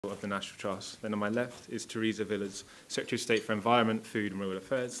of the National Trust. Then on my left is Theresa, Villiers, Secretary of State for Environment, Food and Rural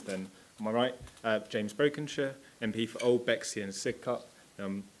Affairs. Then on my right, James Brokenshire, MP for Old Bexley and Sidcup.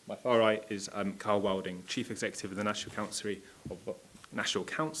 My far right is Karl, Chief Executive of the National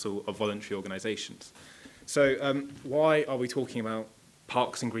Council of Voluntary Organisations. So why are we talking about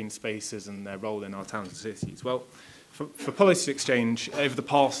parks and green spaces and their role in our towns and cities? Well, for Policy Exchange, over the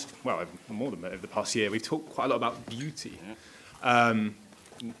past, well, more than that, over the past year, we've talked quite a lot about beauty.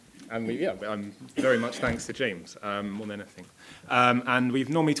 And I'm very much thanks to James, more than anything. And we've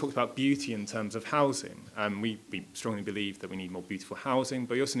normally talked about beauty in terms of housing. We strongly believe that we need more beautiful housing,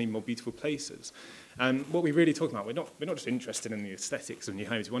 but we also need more beautiful places. And what we really talk about, we're not just interested in the aesthetics of new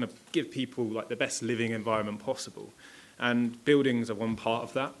homes. We want to give people like the best living environment possible. And buildings are one part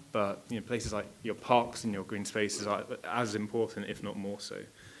of that, but places like your parks and your green spaces are as important, if not more so.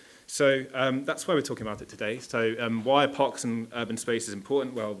 So that's why we're talking about it today. So why are parks and urban spaces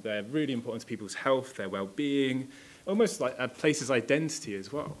important? Well, they're really important to people's health, their well-being, almost like a place's identity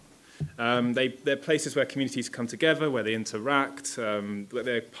as well. They're places where communities come together, where they interact,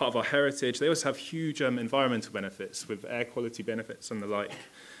 they're part of our heritage. They also have huge environmental benefits with air quality benefits and the like.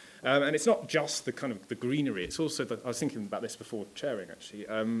 And it's not just the kind of the greenery. It's also I was thinking about this before chairing actually.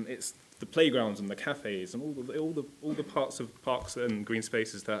 It's the playgrounds and the cafes and all the parts of parks and green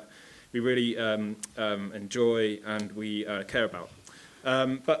spaces that we really enjoy and we care about.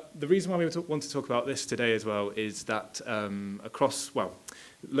 But the reason why we want to talk about this today as well is that across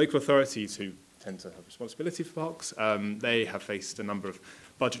local authorities who tend to have responsibility for parks, they have faced a number of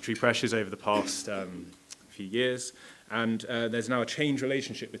budgetary pressures over the past few years. And there's now a changed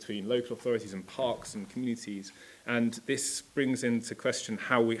relationship between local authorities and parks and communities. And this brings into question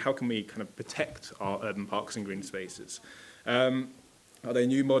how can we kind of protect our urban parks and green spaces. Are there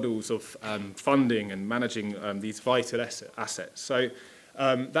new models of funding and managing these vital assets? So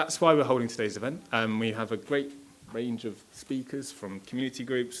that's why we're holding today's event. We have a great range of speakers from community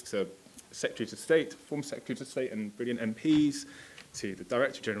groups to Secretaries of State, former Secretaries of State and brilliant MPs to the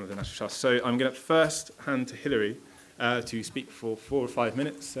Director General of the National Trust. So I'm going to first hand to Hilary to speak for 4 or 5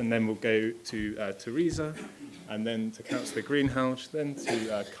 minutes, and then we'll go to Theresa, and then to Councillor Greenhalgh, then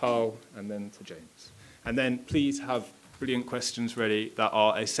to Karl, and then to James. And then please have brilliant questions ready that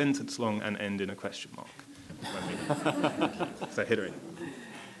are a sentence long and end in a question mark. So Hilary.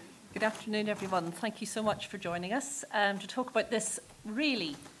 Good afternoon, everyone. Thank you so much for joining us to talk about this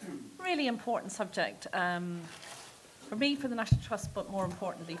really, really important subject for me, for the National Trust, but more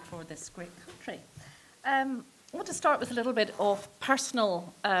importantly for this great country. I want to start with a little bit of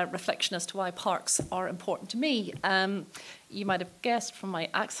personal reflection as to why parks are important to me. You might have guessed from my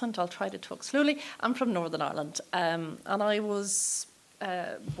accent, I'll try to talk slowly. I'm from Northern Ireland, and I was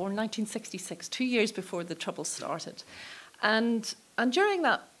born 1966, 2 years before the Troubles started. And during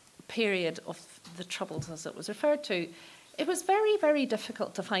that period of the Troubles, as it was referred to, it was very, very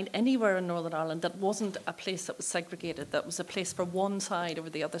difficult to find anywhere in Northern Ireland that wasn't a place that was segregated, that was a place for one side over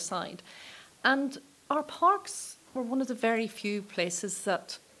the other side. And our parks were one of the very few places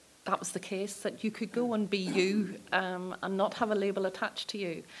that was the case, that you could go and be you and not have a label attached to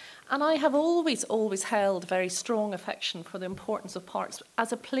you. And I have always held very strong affection for the importance of parks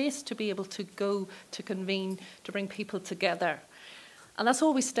as a place to be able to go, to convene, to bring people together. And that's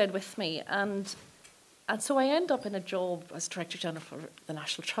always stayed with me. And so I end up in a job as Director General for the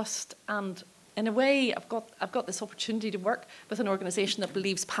National Trust, and in a way, I've got this opportunity to work with an organisation that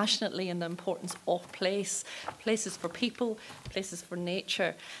believes passionately in the importance of places for people, places for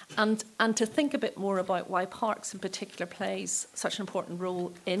nature, and to think a bit more about why parks in particular plays such an important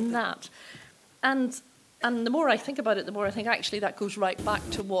role in that. And the more I think about it, the more I think actually that goes right back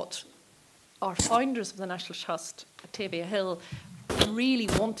to what our founders of the National Trust, Tavia Hill, really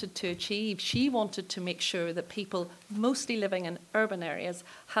wanted to achieve. She wanted to make sure that people, mostly living in urban areas,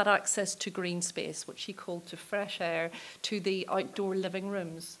 had access to green space, what she called to fresh air, to the outdoor living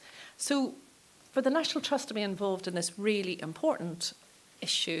rooms. So for the National Trust to be involved in this really important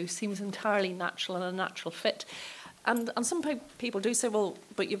issue seems entirely natural and a natural fit. And some people do say, well,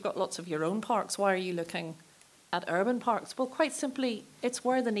 but you've got lots of your own parks. Why are you looking at urban parks? Well, quite simply, it's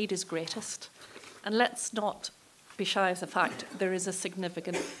where the need is greatest. And let's not be shy of the fact there is a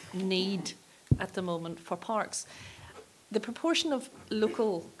significant need at the moment for parks. The proportion of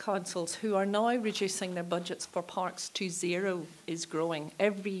local councils who are now reducing their budgets for parks to zero is growing.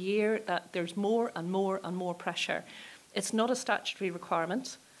 Every year that there's more and more and more pressure. It's not a statutory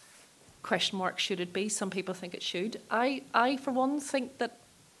requirement. Question mark, should it be? Some people think it should. I for one, think that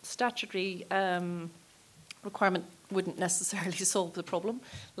statutory requirement wouldn't necessarily solve the problem.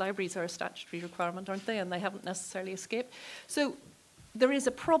 Libraries are a statutory requirement, aren't they? And they haven't necessarily escaped. So there is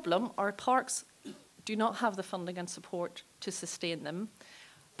a problem. Our parks do not have the funding and support to sustain them,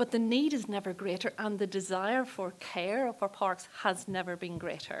 but the need is never greater, and the desire for care of our parks has never been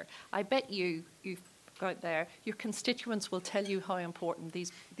greater. I bet you've out there, your constituents will tell you how important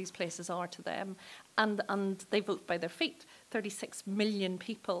these places are to them, and they vote by their feet. 36 million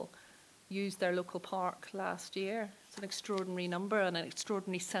people used their local park last year. It's an extraordinary number and an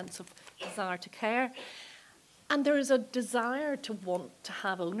extraordinary sense of desire to care. And there is a desire to want to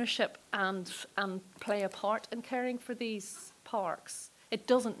have ownership and play a part in caring for these parks. It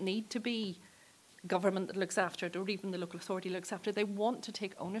doesn't need to be government that looks after it, or even the local authority looks after it. They want to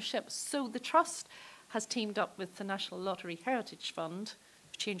take ownership. So the Trust has teamed up with the National Lottery Heritage Fund,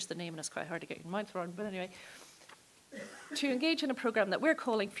 we've changed the name and it's quite hard to get your mouth around, but anyway, to engage in a programme that we're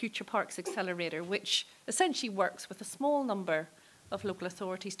calling Future Parks Accelerator, which essentially works with a small number of local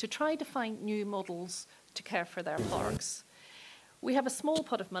authorities to try to find new models to care for their parks. We have a small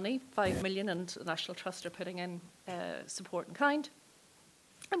pot of money, 5 million, and the National Trust are putting in support in kind.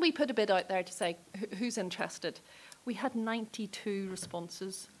 And we put a bid out there to say, who's interested? We had 92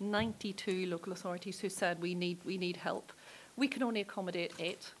 responses, 92 local authorities who said we need help. We can only accommodate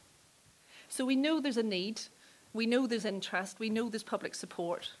 8. So we know there's a need, we know there's interest, we know there's public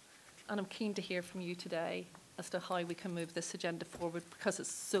support, and I'm keen to hear from you today as to how we can move this agenda forward, because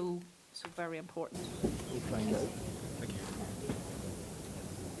it's so very important. Thank you.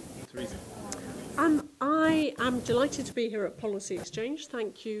 Theresa. I am delighted to be here at Policy Exchange.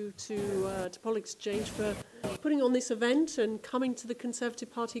 Thank you to Policy Exchange for putting on this event and coming to the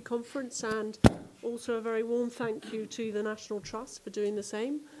Conservative Party conference, and also a very warm thank you to the National Trust for doing the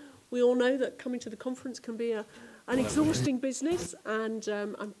same. We all know that coming to the conference can be an exhausting business, and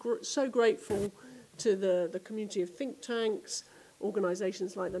I'm so grateful to the community of think tanks,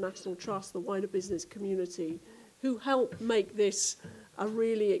 organisations like the National Trust, the wider business community, who help make this a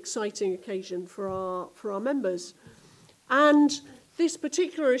really exciting occasion for our members. And this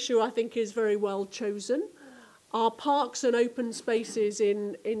particular issue, I think, is very well chosen. Our parks and open spaces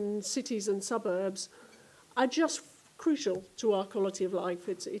in cities and suburbs are just crucial to our quality of life.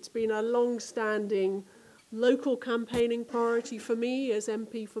 It's been a long-standing local campaigning priority for me as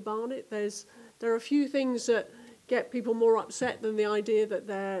MP for Barnet. There are a few things that get people more upset than the idea that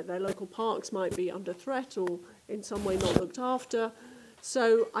their local parks might be under threat or in some way not looked after.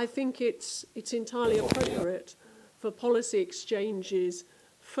 So I think it's entirely appropriate for policy exchanges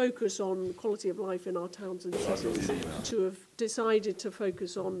focus on quality of life in our towns and cities to have decided to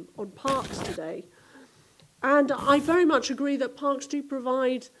focus on parks today. And I very much agree that parks do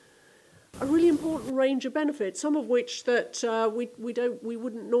provide a really important range of benefits, some of which that we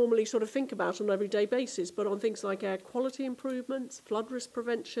wouldn't normally sort of think about on an everyday basis, but on things like air quality improvements, flood risk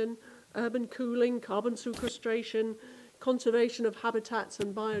prevention, urban cooling, carbon sequestration, conservation of habitats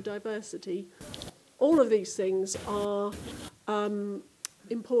and biodiversity. All of these things are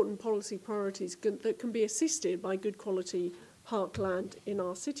important policy priorities that can be assisted by good quality parkland in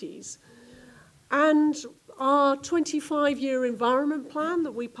our cities. And our 25-year environment plan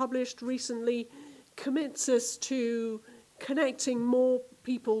that we published recently commits us to connecting more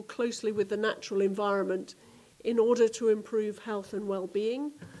people closely with the natural environment in order to improve health and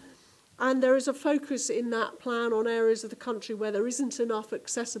well-being. And there is a focus in that plan on areas of the country where there isn't enough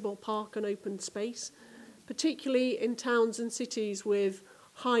accessible park and open space, particularly in towns and cities with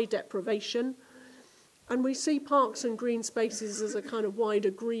high deprivation. And we see parks and green spaces as a kind of wider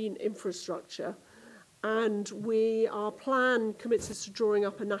green infrastructure. And our plan commits us to drawing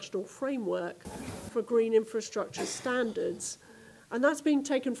up a national framework for green infrastructure standards. And that's being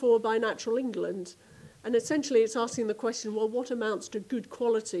taken forward by Natural England. And essentially it's asking the question, well, what amounts to good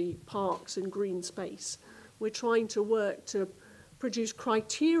quality parks and green space? We're trying to work to produce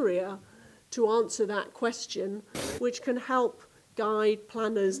criteria to answer that question, which can help guide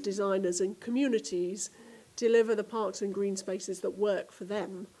planners, designers and communities deliver the parks and green spaces that work for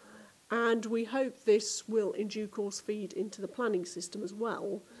them. And we hope this will in due course feed into the planning system as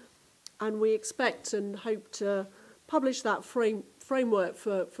well. And we expect and hope to publish that framework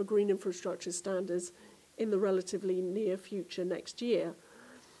for green infrastructure standards in the relatively near future next year.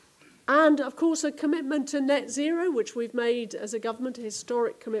 And of course a commitment to net zero, which we've made as a government, a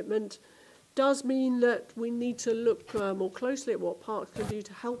historic commitment, does mean that we need to look more closely at what parks can do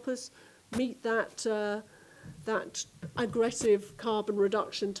to help us meet that aggressive carbon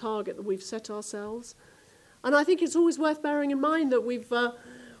reduction target that we've set ourselves. And I think it's always worth bearing in mind that we've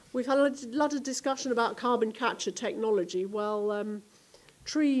had a lot of discussion about carbon capture technology. Well,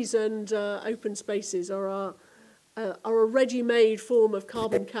 trees and open spaces are a ready-made form of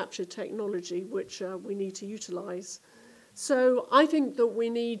carbon capture technology which we need to utilise. So I think that we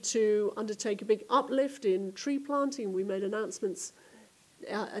need to undertake a big uplift in tree planting. We made announcements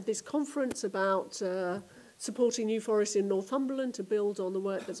at this conference about supporting new forests in Northumberland to build on the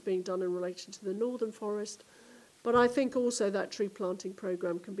work that's being done in relation to the Northern Forest. But I think also that tree planting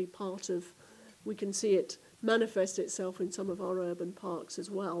programme can be part of, we can see it manifest itself in some of our urban parks as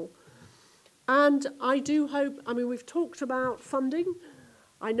well. And I do hope, I mean, we've talked about funding.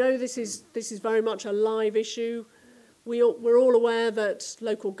 I know this is very much a live issue. We're all aware that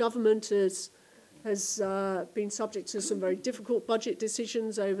local government has been subject to some very difficult budget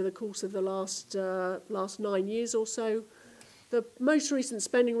decisions over the course of the last 9 years or so. The most recent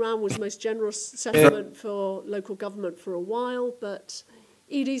spending round was the most generous settlement for local government for a while, but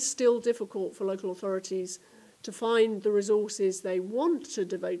it is still difficult for local authorities to find the resources they want to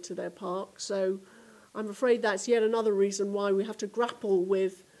devote to their parks. So I'm afraid that's yet another reason why we have to grapple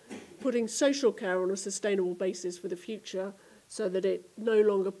with putting social care on a sustainable basis for the future so that it no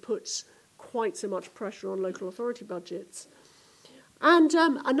longer puts quite so much pressure on local authority budgets. And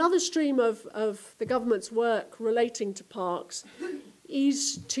another stream of the government's work relating to parks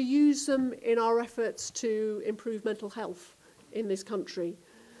is to use them in our efforts to improve mental health in this country.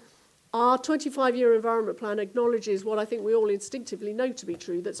 Our 25-year environment plan acknowledges what I think we all instinctively know to be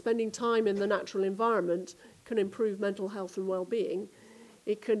true, that spending time in the natural environment can improve mental health and well-being.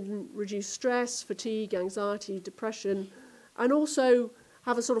 It can reduce stress, fatigue, anxiety, depression, and also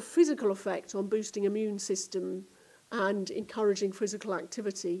have a sort of physical effect on boosting immune system and encouraging physical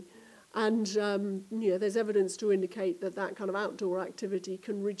activity. And there's evidence to indicate that that kind of outdoor activity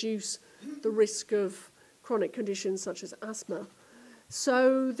can reduce the risk of chronic conditions such as asthma.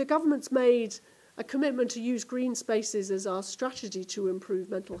 So the government's made a commitment to use green spaces as our strategy to improve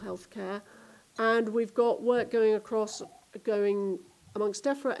mental health care. And we've got work going amongst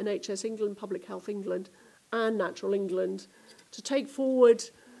DEFRA, NHS England, Public Health England and Natural England to take forward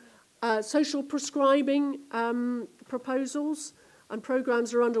social prescribing proposals, and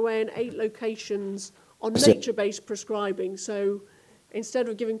programmes are underway in 8 locations on nature-based prescribing. So instead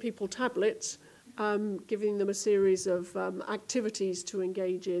of giving people tablets, giving them a series of activities to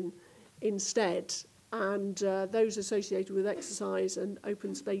engage in instead. And those associated with exercise and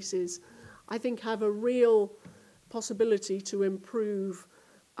open spaces, I think, have a real possibility to improve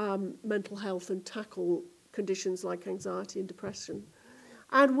mental health and tackle conditions like anxiety and depression.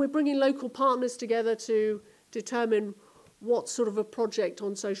 And we're bringing local partners together to determine what sort of a project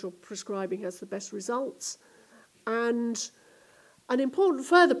on social prescribing has the best results. And an important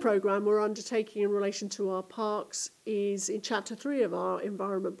further programme we're undertaking in relation to our parks is in Chapter 3 of our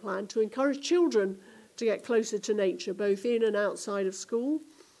environment plan to encourage children to get closer to nature, both in and outside of school.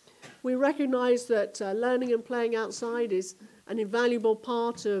 We recognise that learning and playing outside is an invaluable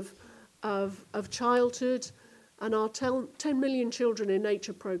part of childhood, and our 10 Million Children in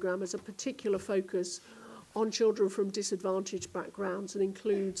Nature programme has a particular focus on children from disadvantaged backgrounds and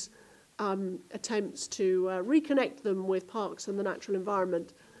includes attempts to reconnect them with parks and the natural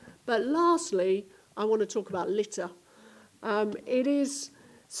environment. But lastly, I want to talk about litter. It is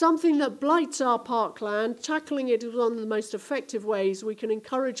something that blights our parkland. Tackling it is one of the most effective ways we can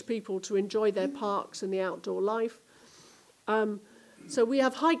encourage people to enjoy their parks and the outdoor life. So we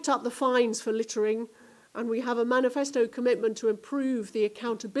have hiked up the fines for littering, and we have a manifesto commitment to improve the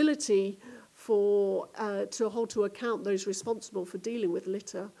accountability to hold to account those responsible for dealing with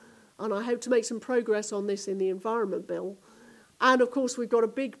litter. And I hope to make some progress on this in the Environment Bill. And of course, we've got a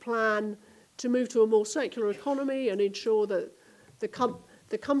big plan to move to a more circular economy and ensure that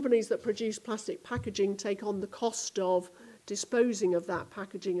the companies that produce plastic packaging take on the cost of disposing of that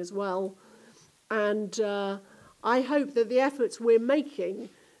packaging as well. And I hope that the efforts we're making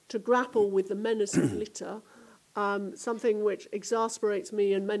to grapple with the menace of litter, something which exasperates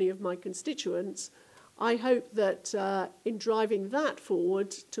me and many of my constituents, I hope that in driving that forward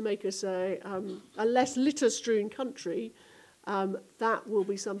to make us a less litter-strewn country, that will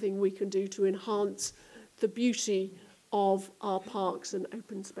be something we can do to enhance the beauty of our parks and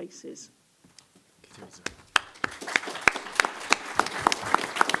open spaces.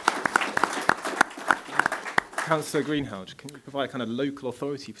 Councillor Greenhalgh, can you provide a kind of local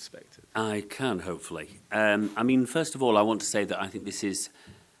authority perspective? I can, hopefully. I mean, first of all, I want to say that I think this is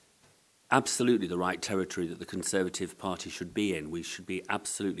absolutely the right territory that the Conservative Party should be in. We should be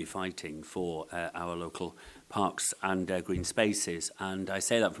absolutely fighting for our local parks and green spaces. And I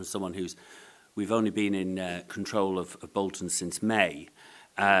say that from someone we've only been in control of Bolton since May.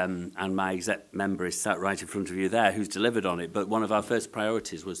 And my exec member is sat right in front of you there who's delivered on it. But one of our first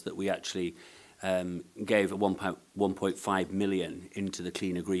priorities was that we actually gave a 1.5 million into the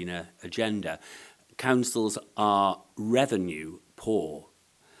Cleaner, Greener agenda. councils are revenue poor.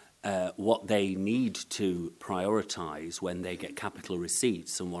 What they need to prioritise when they get capital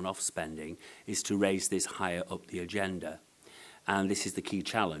receipts and one-off spending is to raise this higher up the agenda. And this is the key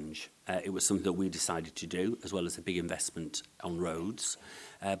challenge. It was something that we decided to do, as well as a big investment on roads.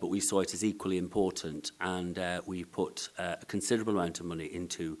 But we saw it as equally important, and we put a considerable amount of money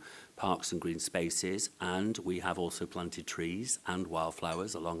into parks and green spaces, and we have also planted trees and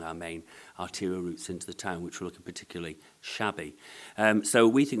wildflowers along our main arterial routes into the town, which were looking particularly shabby. So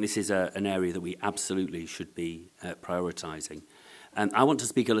we think this is an area that we absolutely should be prioritising. I want to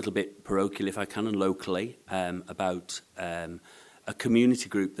speak a little bit parochially, if I can, and locally, about a community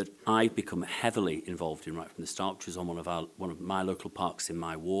group that I've become heavily involved in right from the start, which was on one of my local parks in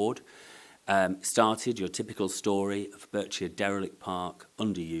my ward. Started your typical story of Berkshire derelict park,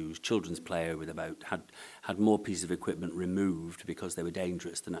 underused, children's play area with had more pieces of equipment removed because they were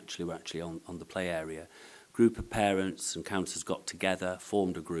dangerous than were actually on the play area. Group of parents and councillors got together,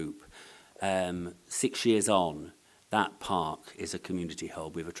 formed a group. 6 years on, that park is a community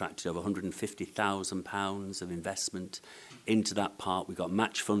hub. We've attracted over £150,000 of investment into that park. We've got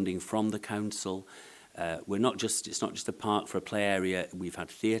match funding from the council. It's not just a park for a play area. We've had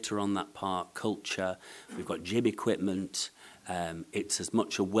theatre on that park, culture. We've got gym equipment. It's as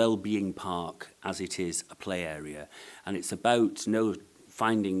much a well-being park as it is a play area. And it's about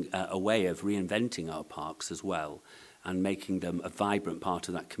finding a way of reinventing our parks as well and making them a vibrant part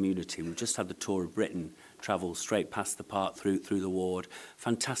of that community. We've just had the Tour of Britain travel straight past the park through the ward.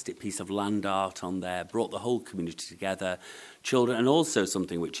 Fantastic piece of land art on there, brought the whole community together. Children, and also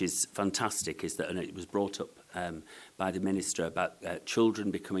something which is fantastic is that, and it was brought up by the Minister, about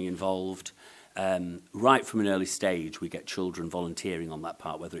children becoming involved. Right from an early stage, we get children volunteering on that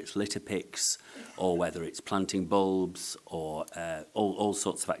park, whether it's litter picks or whether it's planting bulbs or all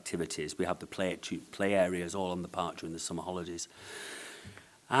sorts of activities. We have the play areas all on the park during the summer holidays.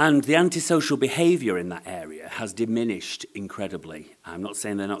 And the antisocial behaviour in that area has diminished incredibly. I'm not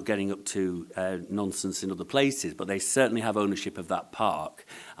saying they're not getting up to nonsense in other places, but they certainly have ownership of that park,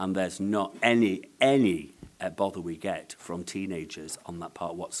 and there's not any bother we get from teenagers on that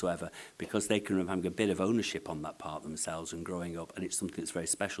park whatsoever, because they can have a bit of ownership on that park themselves and growing up, and it's something that's very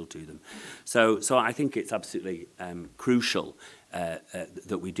special to them. So I think it's absolutely crucial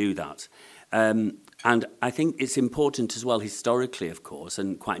that we do that. And I think it's important as well, historically, of course,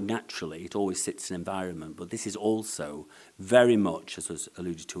 and quite naturally, it always sits in environment, but this is also very much, as was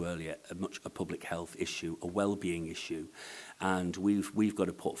alluded to earlier, a public health issue, a well-being issue, and we've got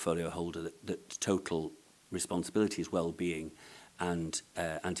a portfolio holder that total responsibility is well-being and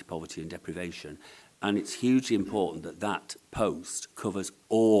anti-poverty and deprivation, and it's hugely important that that post covers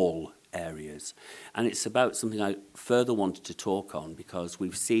all areas. And it's about something I further wanted to talk on, because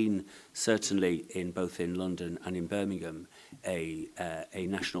we've seen, certainly both in London and in Birmingham, a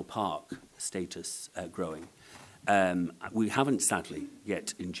national park status growing. We haven't, sadly,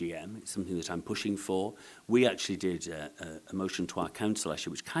 yet in GM. It's something that I'm pushing for. We actually did a motion to our council,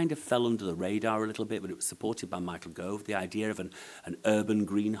 actually, which kind of fell under the radar a little bit, but it was supported by Michael Gove, the idea of an urban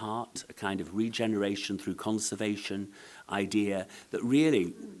green heart, a kind of regeneration through conservation idea, that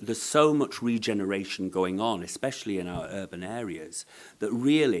really there's so much regeneration going on, especially in our urban areas, that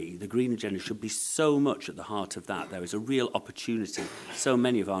really the green agenda should be so much at the heart of that. There is a real opportunity. So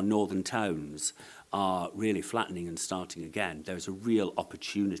many of our northern towns are really flattening and starting again. There's a real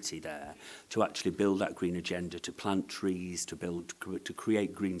opportunity there to actually build that green agenda, to plant trees, to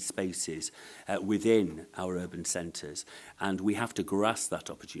create green spaces within our urban centres. And we have to grasp that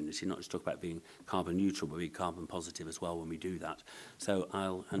opportunity, not just talk about being carbon neutral, but be carbon positive as well when we do that. So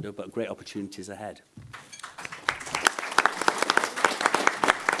I'll hand over, but great opportunities ahead.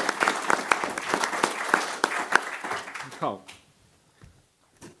 Karl.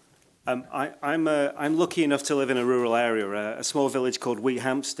 I'm lucky enough to live in a rural area, a small village called Wee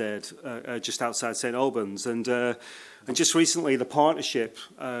Hampstead, just outside St Albans, and just recently the partnership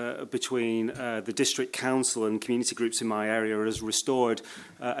between the district council and community groups in my area has restored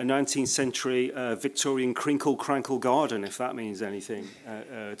a 19th century Victorian crinkle-crankle garden, if that means anything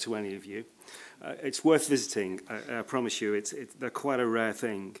to any of you. It's worth visiting, I promise you. They're quite a rare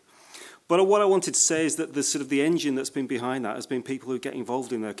thing. But what I wanted to say is that the engine that's been behind that has been people who get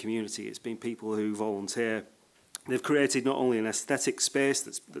involved in their community. It's been people who volunteer. They've created not only an aesthetic space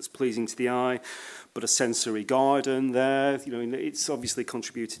that's pleasing to the eye, but a sensory garden there. You know, it's obviously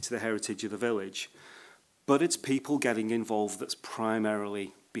contributed to the heritage of the village. But it's people getting involved that's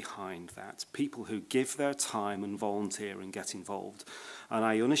primarily behind that, people who give their time and volunteer and get involved. And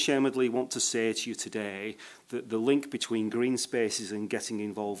I unashamedly want to say to you today that the link between green spaces and getting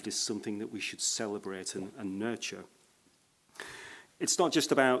involved is something that we should celebrate and nurture. It's not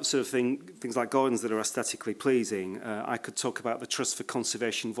just about sort of things like gardens that are aesthetically pleasing. I could talk about the Trust for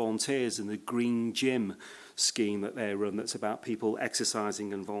Conservation Volunteers and the Green Gym scheme that they run that's about people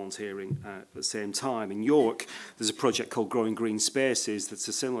exercising and volunteering at the same time. In York, there's a project called Growing Green Spaces that's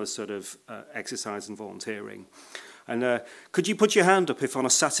a similar sort of exercise and volunteering. And could you put your hand up if on a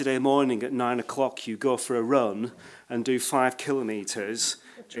Saturday morning at 9 o'clock you go for a run and do 5 kilometres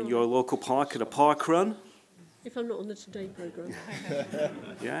in your local park at a park run? If I'm not on the Today programme.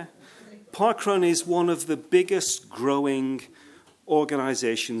 Yeah. Parkrun is one of the biggest growing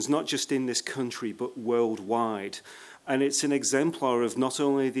organisations, not just in this country, but worldwide. And it's an exemplar of not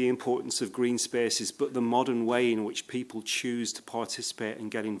only the importance of green spaces, but the modern way in which people choose to participate and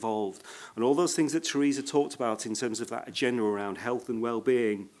get involved. And all those things that Theresa talked about in terms of that agenda around health and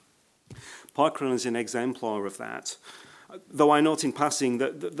well-being, Parkrun is an exemplar of that. Though I note in passing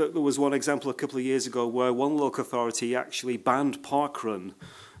that there was one example a couple of years ago where one local authority actually banned parkrun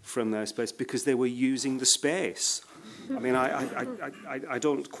from their space because they were using the space. I mean, I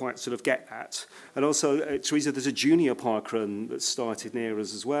don't quite sort of get that. And also, Theresa, there's a junior parkrun that started near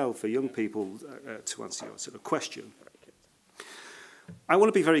us as well for young people to answer your sort of question. I want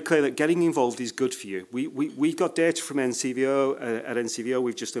to be very clear that getting involved is good for you. We got data from NCVO. At NCVO,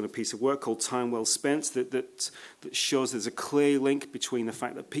 we've just done a piece of work called Time Well Spent that shows there's a clear link between the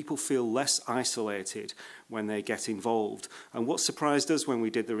fact that people feel less isolated when they get involved. And what surprised us when we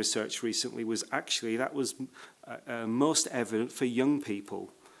did the research recently was actually that was most evident for young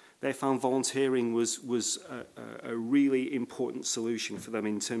people. They found volunteering was a really important solution for them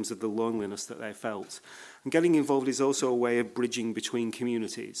in terms of the loneliness that they felt. And getting involved is also a way of bridging between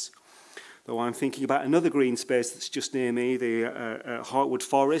communities. Though I'm thinking about another green space that's just near me, the Heartwood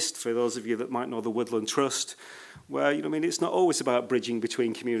Forest, for those of you that might know the Woodland Trust, where, you know, I mean, it's not always about bridging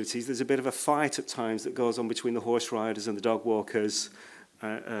between communities. There's a bit of a fight at times that goes on between the horse riders and the dog walkers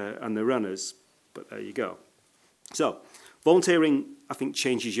and the runners. But there you go. So, volunteering, I think,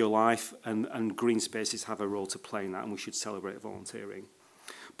 changes your life, and green spaces have a role to play in that, and we should celebrate volunteering.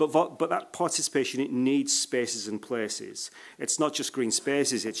 But that participation, it needs spaces and places. It's not just green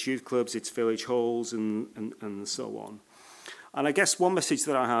spaces, it's youth clubs, it's village halls, and so on. And I guess one message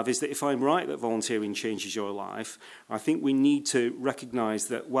that I have is that if I'm right that volunteering changes your life, I think we need to recognise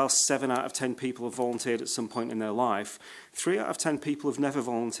that whilst 7 out of 10 people have volunteered at some point in their life, 3 out of 10 people have never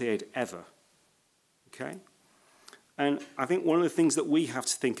volunteered ever. Okay? And I think one of the things that we have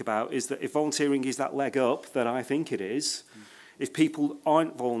to think about is that if volunteering is that leg up that I think it is, if people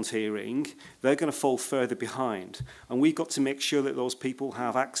aren't volunteering, they're going to fall further behind. And we've got to make sure that those people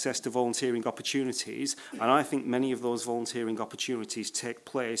have access to volunteering opportunities. And I think many of those volunteering opportunities take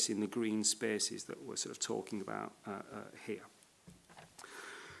place in the green spaces that we're sort of talking about here.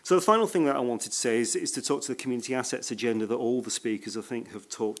 So the final thing that I wanted to say is to talk to the community assets agenda that all the speakers, I think, have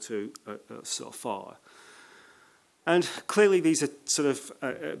talked to so far. And clearly these are sort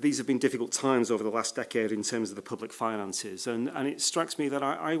of these have been difficult times over the last decade in terms of the public finances, and it strikes me that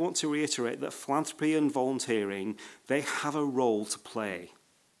I want to reiterate that philanthropy and volunteering, they have a role to play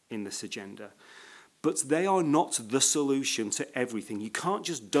in this agenda, but they are not the solution to everything. You can't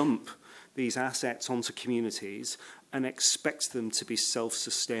just dump these assets onto communities and expect them to be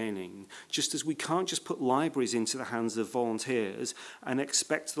self-sustaining. Just as we can't just put libraries into the hands of volunteers and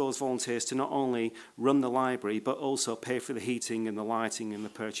expect those volunteers to not only run the library, but also pay for the heating and the lighting and the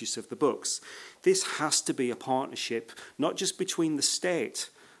purchase of the books. This has to be a partnership, not just between the state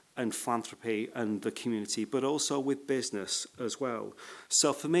and philanthropy and the community, but also with business as well.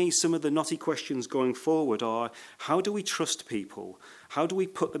 So for me, some of the knotty questions going forward are, how do we trust people? How do we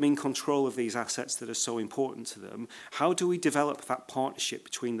put them in control of these assets that are so important to them? How do we develop that partnership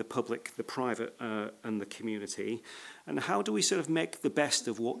between the public, the private, and the community? And how do we sort of make the best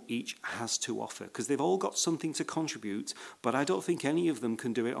of what each has to offer? Because they've all got something to contribute, but I don't think any of them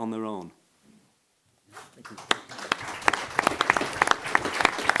can do it on their own. Thank you.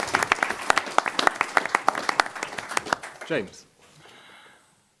 James.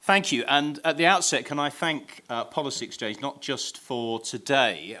 Thank you. And at the outset, can I thank Policy Exchange, not just for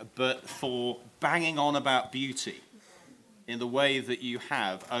today, but for banging on about beauty in the way that you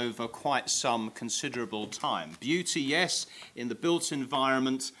have over quite some considerable time. Beauty, yes, in the built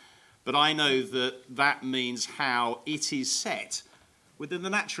environment, but I know that that means how it is set within the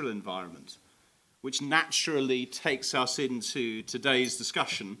natural environment, which naturally takes us into today's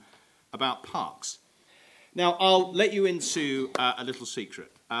discussion about parks. Now, I'll let you into a little secret.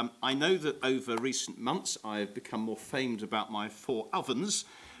 I know that over recent months I've become more famed about my 4 ovens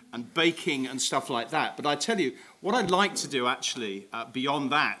and baking and stuff like that. But I tell you, what I'd like to do actually beyond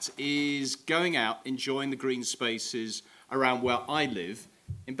that is going out, enjoying the green spaces around where I live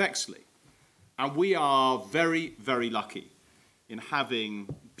in Bexley. And we are very, very lucky in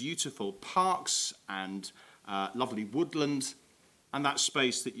having beautiful parks and lovely woodland and that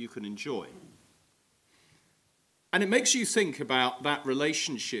space that you can enjoy. And it makes you think about that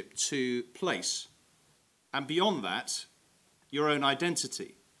relationship to place, and beyond that, your own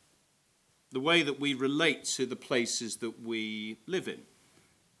identity, the way that we relate to the places that we live in,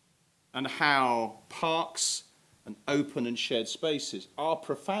 and how parks and open and shared spaces are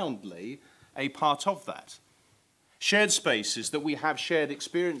profoundly a part of that. Shared spaces that we have shared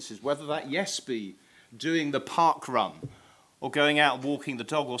experiences, whether that, yes, be doing the park run, or going out and walking the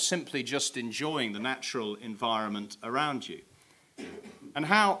dog, or simply just enjoying the natural environment around you. And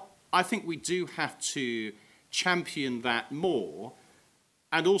how I think we do have to champion that more,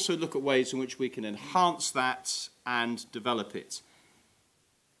 and also look at ways in which we can enhance that and develop it.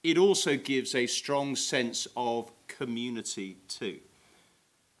 It also gives a strong sense of community too.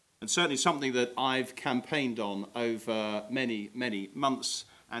 And certainly something that I've campaigned on over many, many months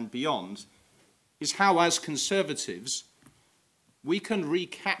and beyond is how, as Conservatives, we can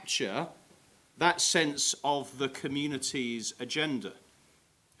recapture that sense of the community's agenda.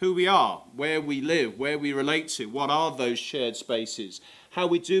 Who we are, where we live, where we relate to, what are those shared spaces, how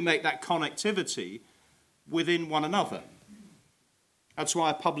we do make that connectivity within one another. That's why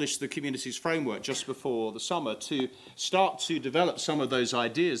I published the Communities Framework just before the summer, to start to develop some of those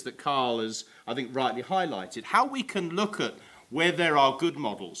ideas that Karl has, I think, rightly highlighted. How we can look at where there are good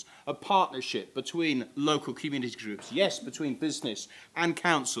models, a partnership between local community groups, yes, between business and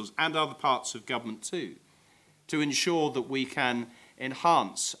councils and other parts of government too, to ensure that we can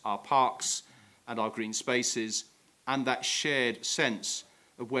enhance our parks and our green spaces and that shared sense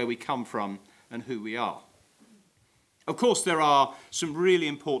of where we come from and who we are. Of course, there are some really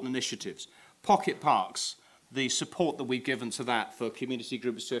important initiatives. Pocket parks, the support that we've given to that for community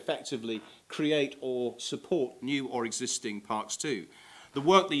groups to effectively create or support new or existing parks too. The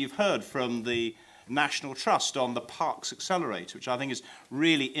work that you've heard from the National Trust on the Parks Accelerator, which I think is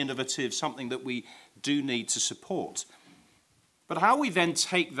really innovative, something that we do need to support. But how we then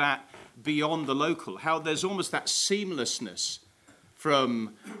take that beyond the local, how there's almost that seamlessness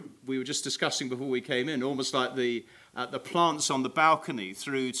from, we were just discussing before we came in, almost like the plants on the balcony,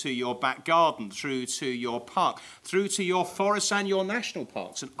 through to your back garden, through to your park, through to your forests and your national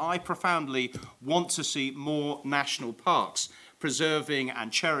parks. And I profoundly want to see more national parks preserving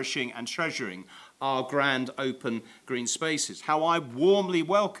and cherishing and treasuring our grand open green spaces. How I warmly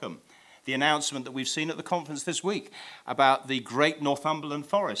welcome the announcement that we've seen at the conference this week about the Great Northumberland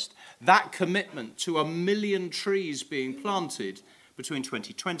Forest, that commitment to 1 million trees being planted between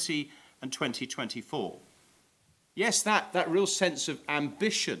 2020 and 2024. Yes, that real sense of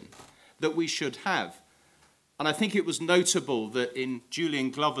ambition that we should have. And I think it was notable that in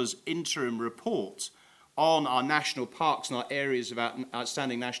Julian Glover's interim report on our national parks and our areas of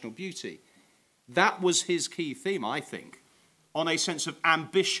outstanding national beauty, that was his key theme, I think, on a sense of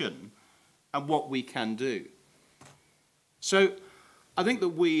ambition and what we can do. So I think that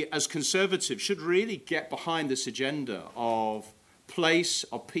we as Conservatives should really get behind this agenda of place,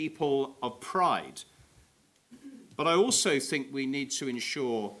 of people, of pride. But I also think we need to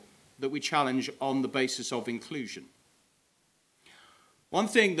ensure that we challenge on the basis of inclusion. One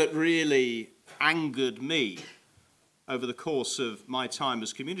thing that really angered me over the course of my time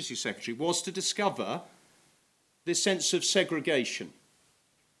as Community Secretary was to discover this sense of segregation.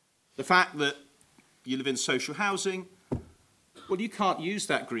 The fact that you live in social housing, well, you can't use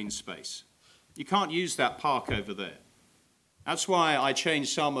that green space. You can't use that park over there. That's why I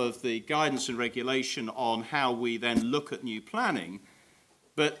changed some of the guidance and regulation on how we then look at new planning.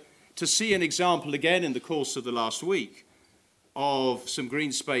 But to see an example again in the course of the last week of some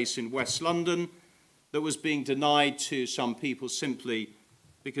green space in West London that was being denied to some people simply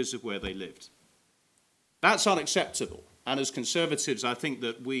because of where they lived. That's unacceptable. And as Conservatives, I think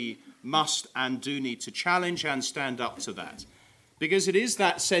that we must and do need to challenge and stand up to that. Because it is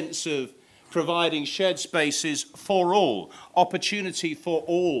that sense of providing shared spaces for all, opportunity for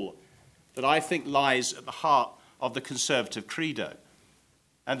all, that I think lies at the heart of the Conservative credo.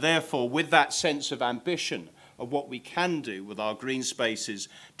 And therefore, with that sense of ambition of what we can do with our green spaces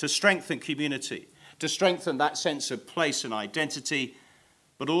to strengthen community, to strengthen that sense of place and identity,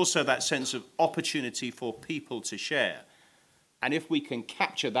 but also that sense of opportunity for people to share. And if we can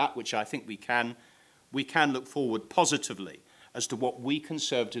capture that, which I think we can look forward positively as to what we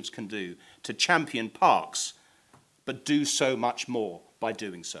Conservatives can do to champion parks, but do so much more by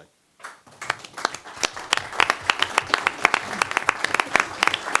doing so.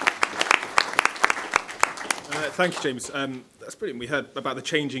 Thank you, James. That's brilliant. We heard about the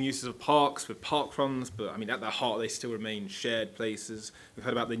changing uses of parks with park runs, but I mean, at their heart, they still remain shared places. We've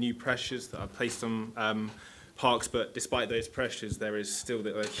heard about the new pressures that are placed on parks, but despite those pressures, there is still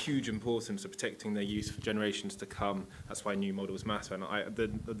a huge importance of protecting their use for generations to come. That's why new models matter. And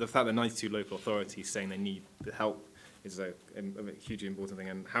the fact that 92 local authorities saying they need the help is a hugely important thing,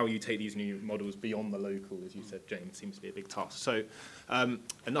 and how you take these new models beyond the local, as you said, James, seems to be a big task. So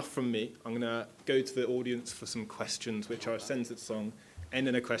enough from me. I'm going to go to the audience for some questions, which are a sentence song, end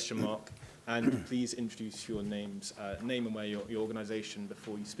in a question mark, and please introduce your names, name and where your organisation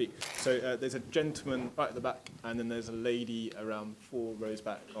before you speak. So there's a gentleman right at the back, and then there's a lady around 4 rows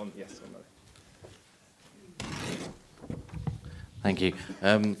back on, yes, on the Thank you.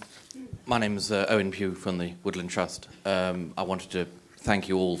 My name's Owen Pugh from the Woodland Trust. I wanted to thank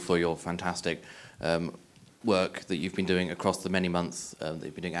you all for your fantastic work that you've been doing across the many months that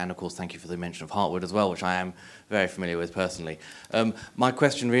you've been doing, and of course thank you for the mention of Hartwood as well, which I am very familiar with personally. My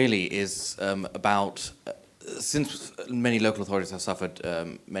question really is about, since many local authorities have suffered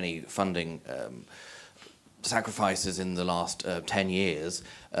many funding sacrifices in the last 10 years,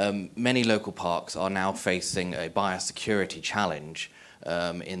 many local parks are now facing a biosecurity challenge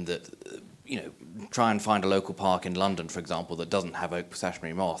in that, try and find a local park in London, for example, that doesn't have oak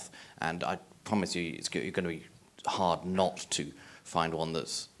processionary moth, and I promise you you're going to be hard not to find one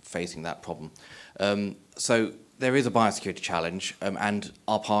that's facing that problem. So there is a biosecurity challenge, and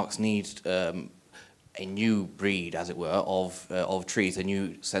our parks need a new breed, as it were, of trees, a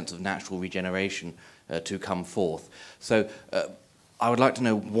new sense of natural regeneration to come forth. So I would like to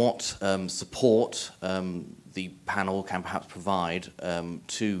know what support the panel can perhaps provide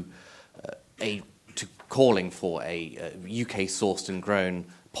to calling for a UK sourced and grown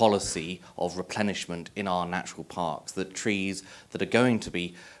policy of replenishment in our natural parks, that trees that are going to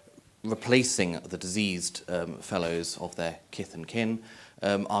be replacing the diseased fellows of their kith and kin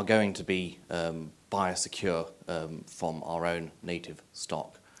are going to be biosecure from our own native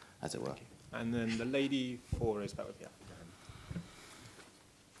stock, as it were. And then the lady 4 rows back with you.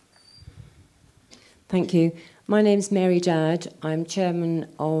 Thank you. My name's Mary Dadd. I'm chairman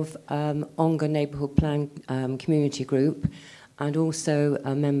of Ongar Neighbourhood Plan Community Group and also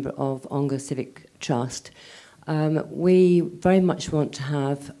a member of Ongar Civic Trust. We very much want to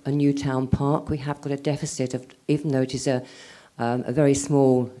have a new town park. We have got a deficit of, even though it is a very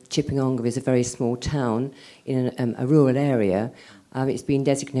small, Chipping Ongar is a very small town in a rural area. It's been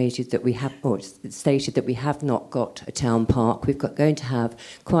designated that we have, or it's stated that we have not got a town park. We've going to have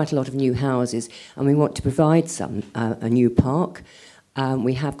quite a lot of new houses, and we want to provide a new park.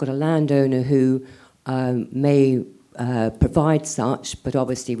 We have got a landowner who may provide such, but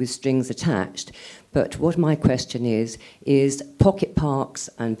obviously with strings attached. But what my question is pocket parks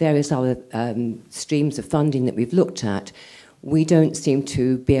and various other streams of funding that we've looked at, we don't seem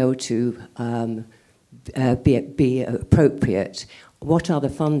to be able to be appropriate. What other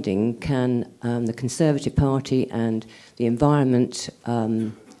funding can the Conservative Party and the environment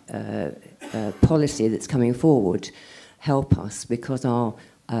policy that's coming forward help us, because our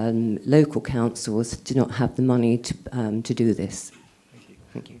local councils do not have the money to do this.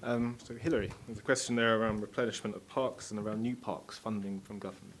 Thank you. So Hilary, there's a question there around replenishment of parks and around new parks funding from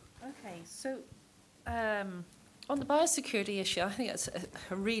government. Okay, so on the biosecurity issue, I think it's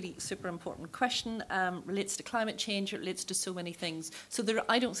a really super important question. Relates to climate change, it relates to so many things. So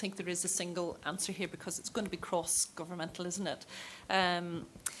I don't think there is a single answer here, because it's going to be cross-governmental, isn't it?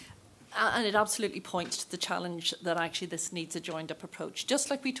 And it absolutely points to the challenge that actually this needs a joined-up approach. Just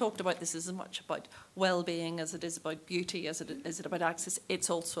like we talked about, this is as much about well-being as it is about beauty, as it is about access. It's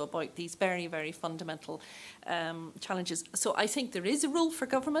also about these very, very fundamental challenges. So I think there is a role for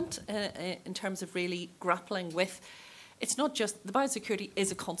government in terms of really grappling with. It's not just, the biosecurity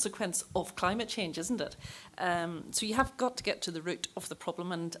is a consequence of climate change, isn't it? So you have got to get to the root of the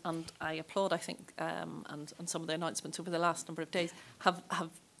problem, and I applaud, I think, and some of the announcements over the last number of days have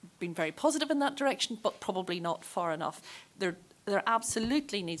been very positive in that direction, but probably not far enough. There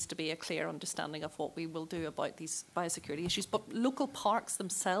absolutely needs to be a clear understanding of what we will do about these biosecurity issues, but local parks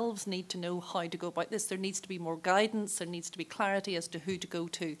themselves need to know how to go about this. There needs to be more guidance, there needs to be clarity as to who to go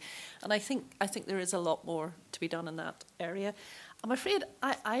to, and I think there is a lot more to be done in that area. I'm afraid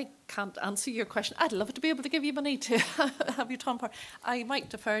I can't answer your question. I'd love to be able to give you money to have your town park. I might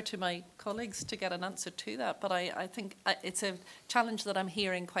defer to my colleagues to get an answer to that, but I think it's a challenge that I'm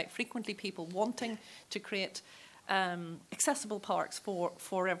hearing quite frequently, people wanting to create accessible parks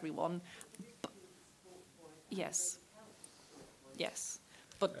for everyone. Yes. Yes.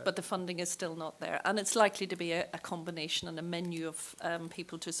 But the funding is still not there. And it's likely to be a combination and a menu of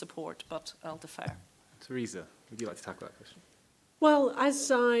people to support, but I'll defer. Theresa, would you like to tackle that question? Well,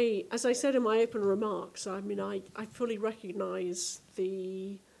 as I said in my opening remarks, I mean, I fully recognise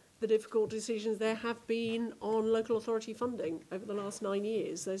the difficult decisions there have been on local authority funding over the last 9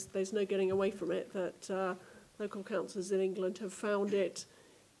 years. There's no getting away from it that local councils in England have found it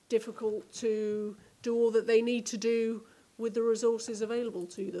difficult to do all that they need to do with the resources available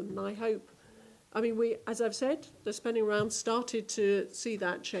to them. And I hope, I mean, as I've said, the spending round started to see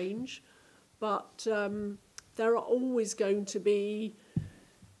that change, but there are always going to be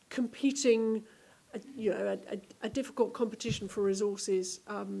competing, a difficult competition for resources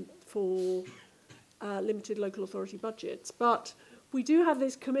for limited local authority budgets. But we do have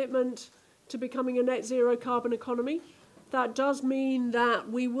this commitment to becoming a net zero carbon economy. That does mean that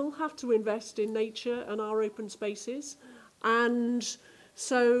we will have to invest in nature and our open spaces. And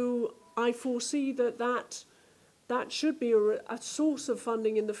so I foresee that should be a source of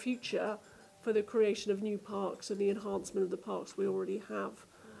funding in the future for the creation of new parks and the enhancement of the parks we already have.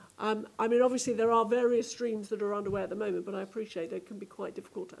 I mean, obviously, there are various streams that are underway at the moment, but I appreciate they can be quite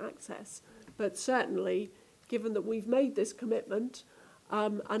difficult to access. But certainly, given that we've made this commitment,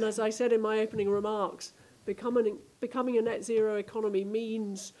 and as I said in my opening remarks, becoming a net zero economy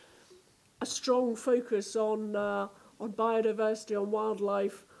means a strong focus on biodiversity, on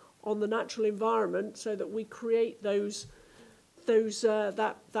wildlife, on the natural environment, so that we create that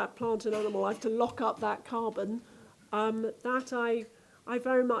plant and animal life to lock up that carbon. That I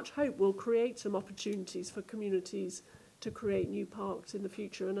very much hope will create some opportunities for communities to create new parks in the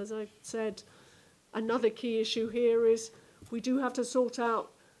future. And as I said, another key issue here is we do have to sort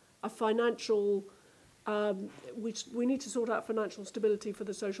out a financial. We need to sort out financial stability for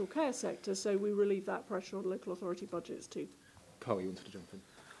the social care sector, so we relieve that pressure on local authority budgets too. Karl, you wanted to jump in?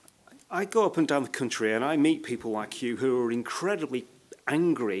 I go up and down the country and I meet people like you who are incredibly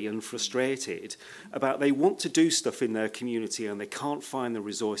angry and frustrated about they want to do stuff in their community and they can't find the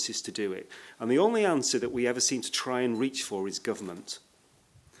resources to do it. And the only answer that we ever seem to try and reach for is government.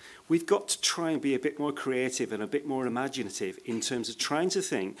 We've got to try and be a bit more creative and a bit more imaginative in terms of trying to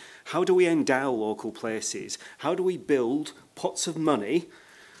think, how do we endow local places? How do we build pots of money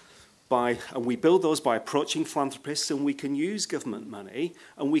and we build those by approaching philanthropists, and we can use government money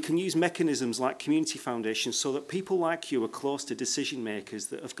and we can use mechanisms like community foundations so that people like you are close to decision makers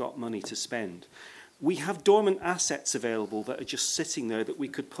that have got money to spend. We have dormant assets available that are just sitting there that we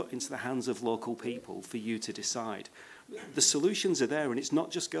could put into the hands of local people for you to decide. The solutions are there, and it's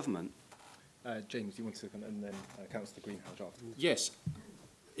not just government. James, you want to come, and then Councillor Greenhouse after. Yes.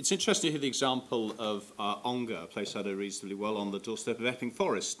 It's interesting to hear the example of Ongar, a place I know reasonably well, on the doorstep of Epping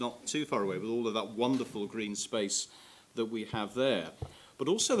Forest, not too far away, with all of that wonderful green space that we have there. But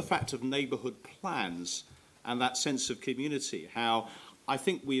also the fact of neighbourhood plans and that sense of community, how I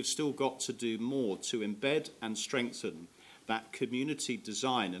think we have still got to do more to embed and strengthen that community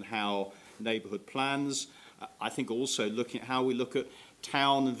design, and how neighbourhood plans, I think also looking at how we look at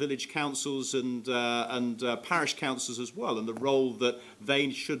town and village councils and parish councils as well, and the role that they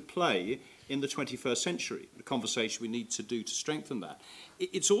should play in the 21st century, the conversation we need to do to strengthen that.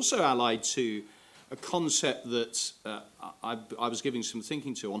 It's also allied to a concept that I was giving some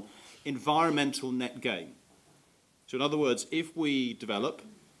thinking to on environmental net gain. So in other words, if we develop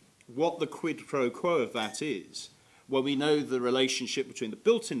what the quid pro quo of that is, where we know the relationship between the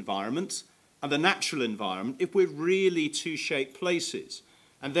built environment and the natural environment, if we're really two-shaped places,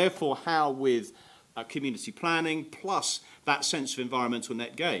 and therefore how with community planning plus that sense of environmental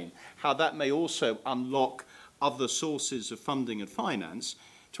net gain, how that may also unlock other sources of funding and finance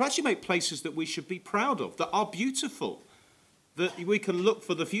to actually make places that we should be proud of, that are beautiful, that we can look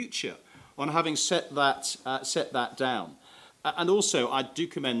for the future on having set that down. And also, I do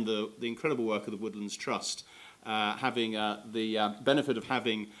commend the incredible work of the Woodlands Trust, having the benefit of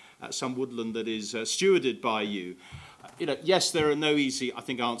having some woodland that is stewarded by you. Yes, there are no easy, I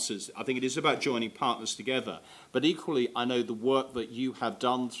think, answers. I think it is about joining partners together. But equally, I know the work that you have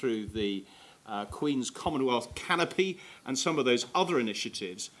done through the Queen's Commonwealth Canopy and some of those other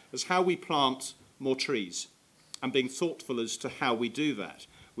initiatives as how we plant more trees and being thoughtful as to how we do that,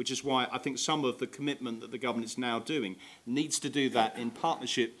 which is why I think some of the commitment that the government is now doing needs to do that in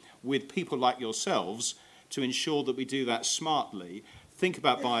partnership with people like yourselves to ensure that we do that smartly, think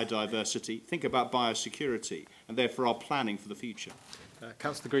about biodiversity, think about biosecurity, and therefore are planning for the future.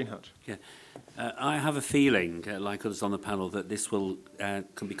 Councillor Greenhatch. Yeah. I have a feeling, like others on the panel, that this will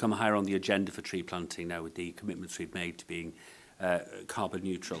can become higher on the agenda for tree planting now with the commitments we've made to being carbon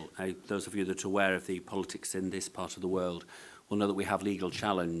neutral. Those of you that are aware of the politics in this part of the world will know that we have legal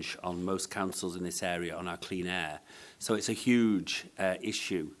challenge on most councils in this area on our clean air. So it's a huge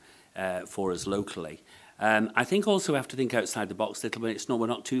issue for us locally. I think also we have to think outside the box a little bit. We're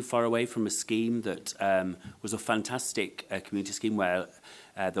not too far away from a scheme that was a fantastic community scheme where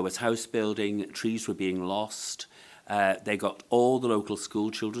there was house building, trees were being lost. They got all the local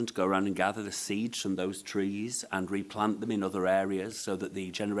school children to go around and gather the seeds from those trees and replant them in other areas so that the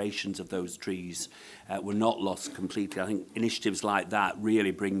generations of those trees were not lost completely. I think initiatives like that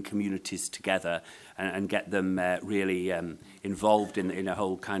really bring communities together and get them really involved in a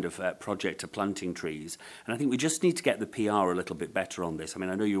whole kind of project of planting trees. And I think we just need to get the PR a little bit better on this. I mean,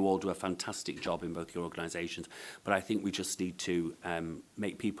 I know you all do a fantastic job in both your organisations, but I think we just need to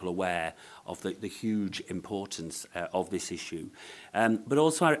make people aware of the huge importance of this issue. But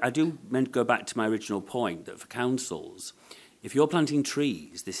also, I do meant to go back to my original point that for councils, if you're planting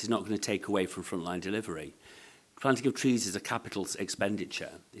trees, this is not going to take away from frontline delivery. Planting of trees is a capital expenditure.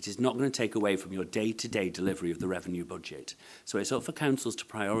 It is not going to take away from your day-to-day delivery of the revenue budget. So it's up for councils to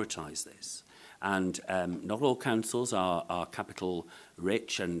prioritise this. And not all councils are capital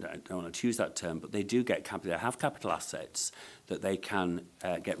rich, and I don't want to use that term, but they do get capital. They have capital assets that they can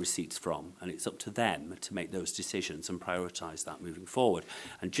get receipts from, and it's up to them to make those decisions and prioritise that moving forward.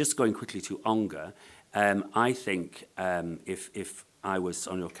 And just going quickly to Ongar, I think if I was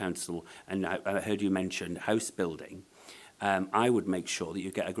on your council and I heard you mention house building, I would make sure that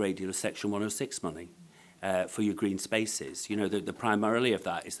you get a great deal of Section 106 money. For your green spaces. You know, the primarily of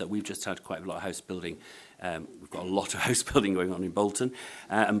that is that we've just had quite a lot of house building. We've got a lot of house building going on in Bolton.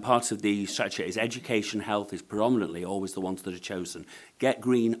 And part of the strategy is education, health is predominantly always the ones that are chosen. Get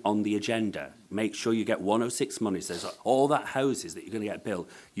green on the agenda. Make sure you get 106 money. So all that houses that you're going to get built,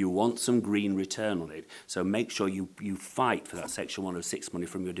 you want some green return on it. So make sure you fight for that Section 106 money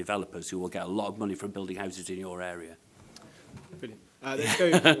from your developers who will get a lot of money from building houses in your area. Brilliant. Let's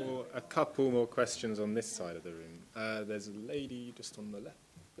go for a couple more questions on this side of the room. There's a lady just on the left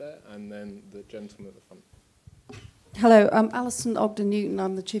there, and then the gentleman at the front. Hello, I'm Alison Ogden-Newton.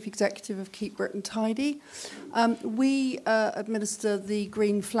 I'm the Chief Executive of Keep Britain Tidy. We administer the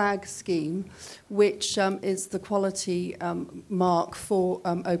Green Flag Scheme, which is the quality mark for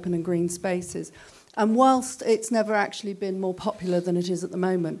open and green spaces. And whilst it's never actually been more popular than it is at the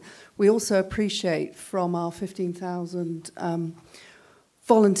moment, we also appreciate from our 15,000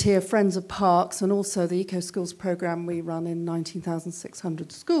 volunteer Friends of Parks and also the Eco Schools programme we run in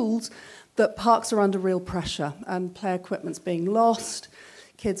 19,600 schools that parks are under real pressure and play equipment's being lost.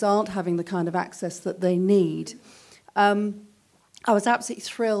 Kids aren't having the kind of access that they need. I was absolutely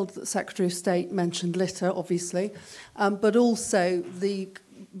thrilled that Secretary of State mentioned litter, obviously, but also the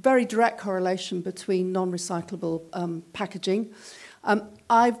very direct correlation between non-recyclable packaging.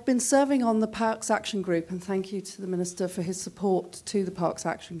 I've been serving on the Parks Action Group, and thank you to the Minister for his support to the Parks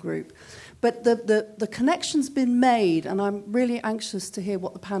Action Group. But the connection's been made, and I'm really anxious to hear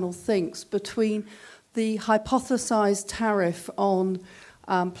what the panel thinks, between the hypothesised tariff on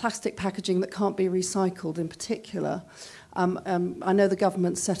plastic packaging that can't be recycled in particular. I know the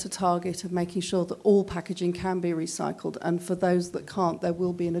government set a target of making sure that all packaging can be recycled, and for those that can't, there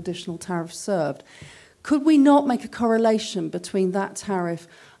will be an additional tariff served. Could we not make a correlation between that tariff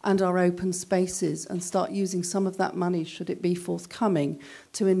and our open spaces and start using some of that money, should it be forthcoming,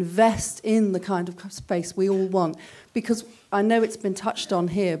 to invest in the kind of space we all want? Because I know it's been touched on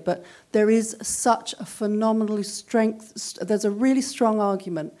here, but there is such a phenomenal strength. There's a really strong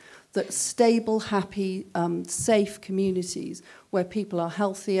argument that stable, happy, safe communities where people are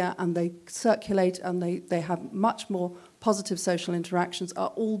healthier and they circulate and they have much more positive social interactions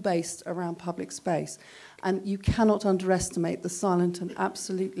are all based around public space. And you cannot underestimate the silent and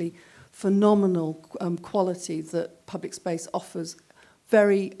absolutely phenomenal quality that public space offers,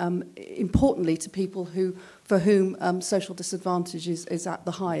 very importantly to people for whom social disadvantage is at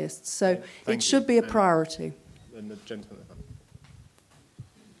the highest. So it should be a priority. And the gentleman at the front.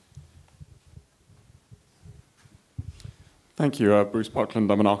 Thank you, Bruce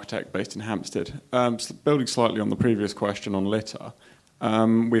Buckland. I'm an architect based in Hampstead. Building slightly on the previous question on litter,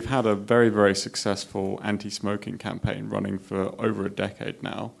 we've had a very, very successful anti-smoking campaign running for over a decade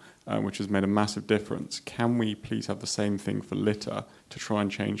now, which has made a massive difference. Can we please have the same thing for litter to try and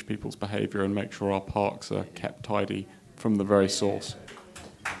change people's behaviour and make sure our parks are kept tidy from the very source?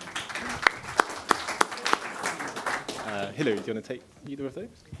 Hilary, do you want to take either of those?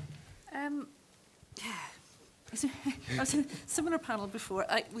 I was in a similar panel before.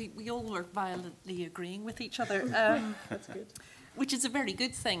 We all were violently agreeing with each other. That's good. Which is a very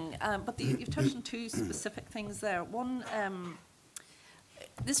good thing. But you've touched on two specific things there. One,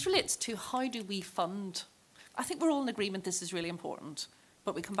 this relates to how do we fund. I think we're all in agreement this is really important,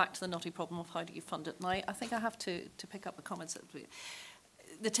 but we come back to the knotty problem of how do you fund it. And I think I have to pick up the comments.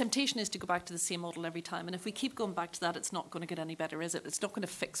 The temptation is to go back to the same model every time, and if we keep going back to that, it's not going to get any better, is it? It's not going to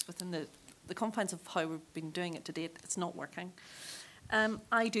fix within the confines of how we've been doing it to date. It's not working.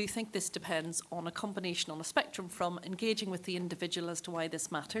 I do think this depends on a combination, on a spectrum from engaging with the individual as to why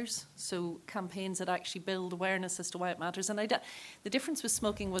this matters, so campaigns that actually build awareness as to why it matters. And the difference with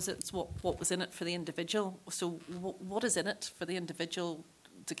smoking was it's what was in it for the individual. So what is in it for the individual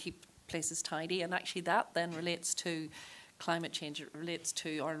to keep places tidy? And actually that then relates to climate change, it relates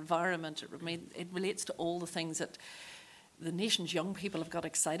to our environment, it relates to all the things that the nation's young people have got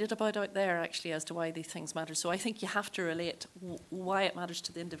excited about out there actually as to why these things matter. So I think you have to relate why it matters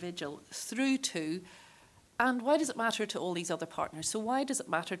to the individual through to, and why does it matter to all these other partners? So why does it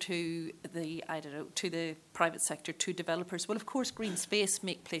matter to to the private sector, to developers? Well, of course, green space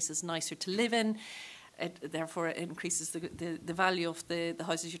make places nicer to live in. Therefore, it increases the value of the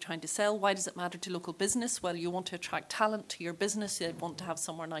houses you're trying to sell. Why does it matter to local business? Well, you want to attract talent to your business. You want to have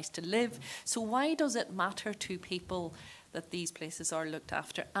somewhere nice to live. So why does it matter to people that these places are looked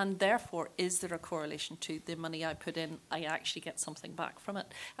after? And therefore, is there a correlation to the money I put in, I actually get something back from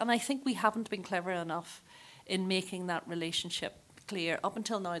it? And I think we haven't been clever enough in making that relationship clear. Up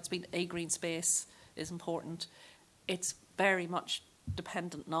until now, it's been a green space is important. It's very much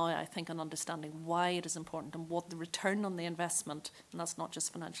dependent now, I think, on understanding why it is important and what the return on the investment, and that's not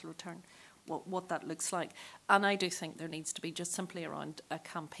just financial return, what that looks like. And I do think there needs to be just simply around a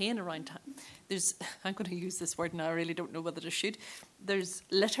campaign around, I'm going to use this word now, I really don't know whether I should, there's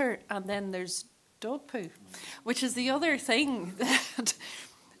litter and then there's dog poo, which is the other thing that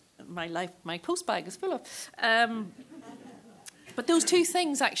my post bag is full of. But those two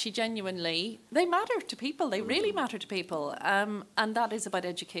things actually genuinely, they matter to people. They really matter to people. And that is about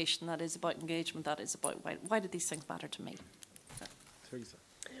education. That is about engagement. That is about why do these things matter to me? Theresa.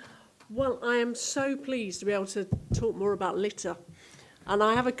 Well, I am so pleased to be able to talk more about litter. And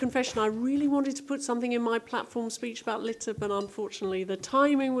I have a confession. I really wanted to put something in my platform speech about litter, but unfortunately the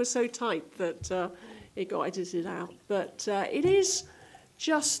timing was so tight that it got edited out. But it is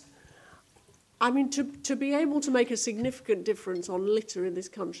just... I mean, to be able to make a significant difference on litter in this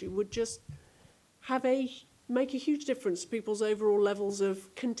country would just make a huge difference to people's overall levels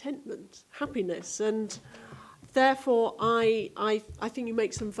of contentment, happiness, and therefore I think you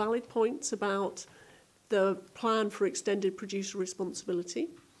make some valid points about the plan for extended producer responsibility.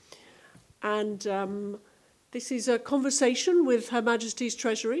 And this is a conversation with Her Majesty's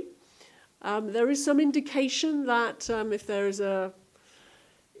Treasury. There is some indication that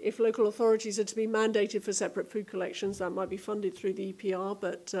if local authorities are to be mandated for separate food collections, that might be funded through the EPR,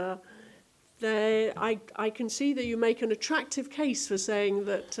 but I can see that you make an attractive case for saying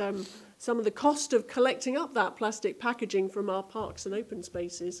that some of the cost of collecting up that plastic packaging from our parks and open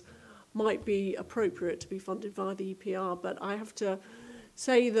spaces might be appropriate to be funded via the EPR. But I have to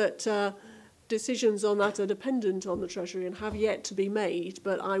say that decisions on that are dependent on the Treasury and have yet to be made,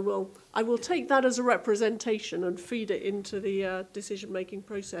 but I will take that as a representation and feed it into the decision-making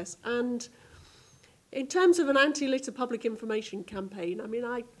process. And in terms of an anti-litter public information campaign, I mean,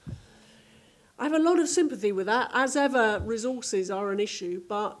 I have a lot of sympathy with that. As ever, resources are an issue,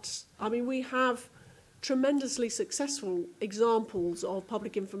 but I mean, we have tremendously successful examples of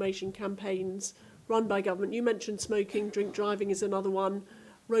public information campaigns run by government. You mentioned smoking, drink driving is another one.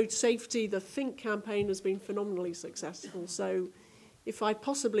 Road safety, the Think campaign has been phenomenally successful. So if I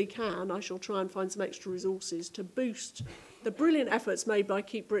possibly can, I shall try and find some extra resources to boost the brilliant efforts made by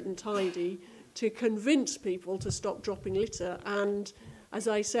Keep Britain Tidy to convince people to stop dropping litter. And as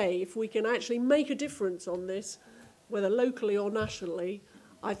I say, if we can actually make a difference on this, whether locally or nationally,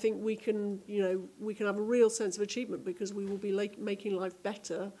 I think we can have a real sense of achievement because we will be making life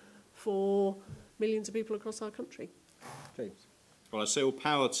better for millions of people across our country. James. Well, I say all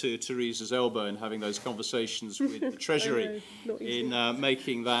power to Theresa's elbow in having those conversations with the Treasury in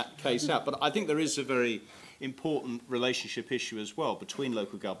making that case out. But I think there is a very important relationship issue as well between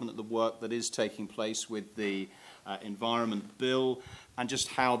local government and the work that is taking place with the Environment Bill and just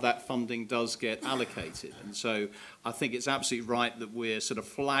how that funding does get allocated. And so I think it's absolutely right that we're sort of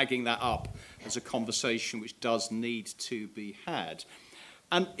flagging that up as a conversation which does need to be had.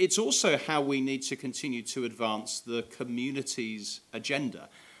 And it's also how we need to continue to advance the community's agenda.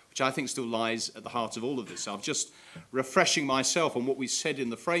 which I think still lies at the heart of all of this. I'm just refreshing myself on what we said in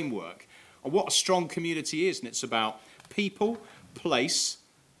the framework, and what a strong community is, and it's about people, place,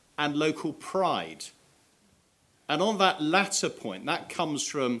 and local pride. And on that latter point, that comes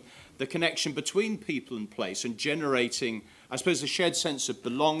from the connection between people and place and generating, I suppose, a shared sense of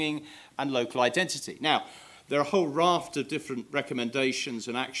belonging and local identity. Now, there are a whole raft of different recommendations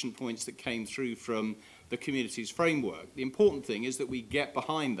and action points that came through from the community's framework. The important thing is that we get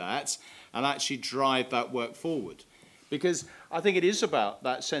behind that and actually drive that work forward. Because I think it is about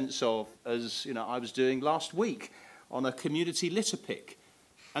that sense of, as you know, I was doing last week on a community litter pick.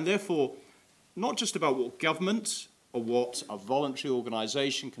 And therefore, not just about what government or what a voluntary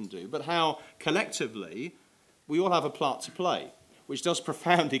organisation can do, but how collectively we all have a part to play, which does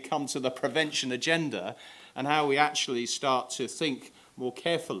profoundly come to the prevention agenda and how we actually start to think more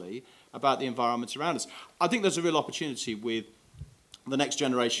carefully about the environment around us. I think there's a real opportunity with the next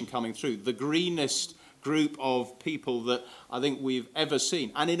generation coming through, the greenest group of people that I think we've ever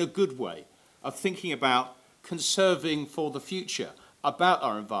seen, and in a good way, of thinking about conserving for the future, about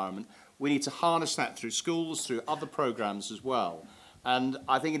our environment. We need to harness that through schools, through other programmes as well. And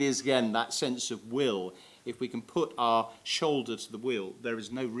I think it is, again, that sense of will. If we can put our shoulder to the wheel, there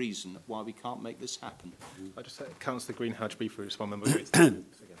is no reason why we can't make this happen. I just Councillor Greenhalgh briefly respond.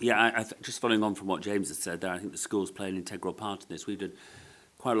 Yeah, just following on from what James has said there, I think the schools play an integral part in this. We've done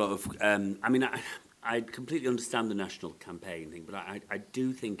quite a lot of... I completely understand the national campaign thing, but I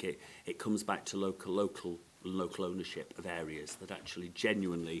do think it comes back to local ownership of areas that actually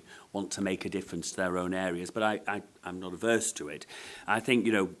genuinely want to make a difference to their own areas. But I'm not averse to it. I think,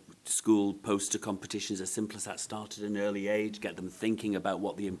 you know, school poster competitions, as simple as that, start at an early age, get them thinking about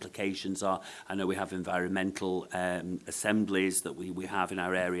what the implications are. I know we have environmental assemblies that we have in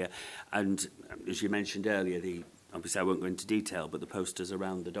our area, and as you mentioned earlier, obviously I won't go into detail, but the posters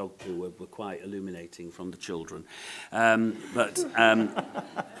around the dog poo were quite illuminating from the children. But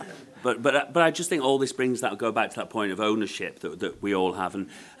I just think all this go back to that point of ownership that we all have. And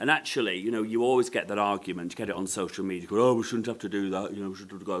actually, you know, you always get that argument, you get it on social media, go, oh, we shouldn't have to do that, you know, we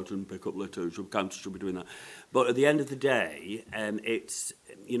should go out and pick up litter, council should be doing that. But at the end of the day, it's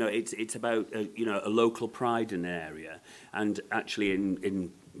about, a local pride in an area. And actually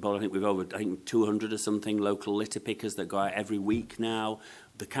well, I think we've over 200 or something local litter pickers that go out every week now.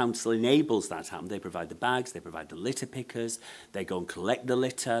 The council enables that to happen. They provide the bags, they provide the litter pickers, they go and collect the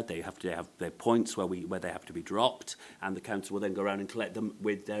litter, they have their points where they have to be dropped, and the council will then go around and collect them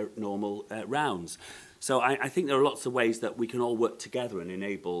with their normal rounds. So I think there are lots of ways that we can all work together and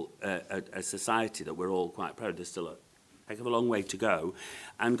enable a society that we're all quite proud of. There's still a heck of a long way to go.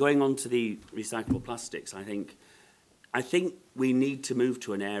 And going on to the recyclable plastics, I think we need to move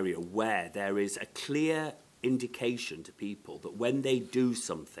to an area where there is a clear indication to people that when they do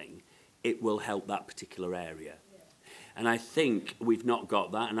something, it will help that particular area. And I think we've not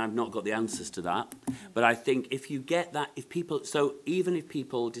got that, and I've not got the answers to that. But I think if you get that, even if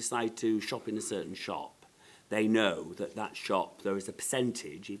people decide to shop in a certain shop, they know that shop, there is a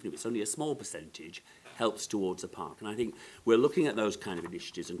percentage, even if it's only a small percentage, helps towards a park. And I think we're looking at those kind of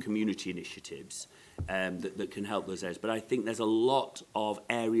initiatives and community initiatives that can help those areas. But I think there's a lot of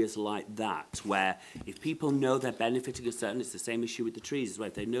areas like that where if people know they're benefiting a certain, it's the same issue with the trees as well,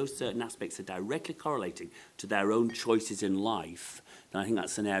 if they know certain aspects are directly correlating to their own choices in life, then I think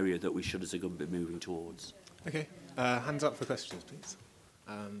that's an area that we should as a government be moving towards. Okay, hands up for questions, please.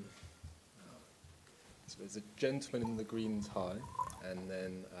 So there's a gentleman in the green tie, and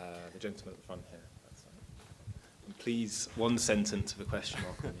then the gentleman at the front here. That's right. And please, one sentence of a question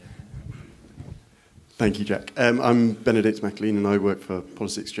mark on you. Thank you, Jack. I'm Benedict McLean, and I work for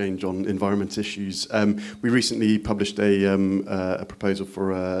Policy Exchange on environment issues. We recently published a proposal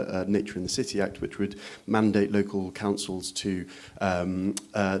for a Nature in the City Act, which would mandate local councils to not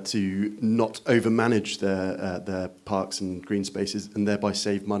overmanage their parks and green spaces, and thereby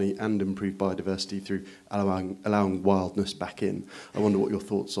save money and improve biodiversity through allowing wildness back in. I wonder what your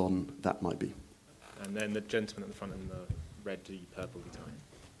thoughts on that might be. And then the gentleman at the front in the red, purple tie.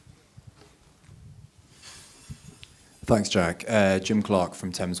 Thanks, Jack. Jim Clark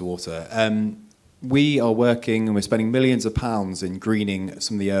from Thames Water. We are working and we're spending millions of pounds in greening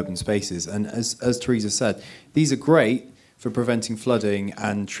some of the urban spaces. And as Theresa said, these are great for preventing flooding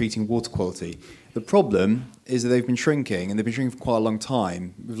and treating water quality. The problem is that they've been shrinking, and they've been shrinking for quite a long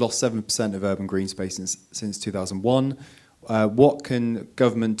time. We've lost 7% of urban green spaces since 2001. What can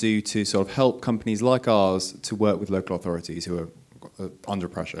government do to sort of help companies like ours to work with local authorities who are under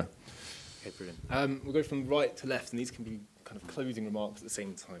pressure? Okay, brilliant. We'll go from right to left, and these can be kind of closing remarks at the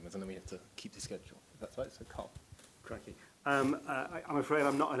same time. I don't know, we have to keep the schedule. That's right, so Karl. Cracky. I'm afraid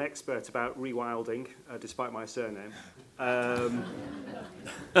I'm not an expert about rewilding, despite my surname. I'm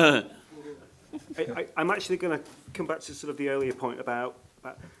actually going to come back to sort of the earlier point about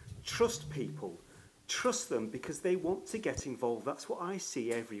trust people. Trust them because they want to get involved. That's what I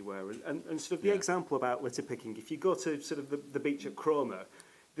see everywhere. And sort of the example about litter picking, if you go to sort of the beach at Cromer,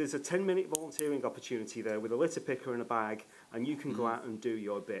 there's a 10-minute volunteering opportunity there with a litter picker and a bag, and you can go out and do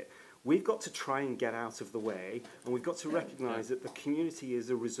your bit. We've got to try and get out of the way, and we've got to recognise that the community is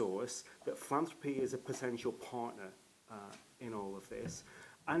a resource, that philanthropy is a potential partner in all of this.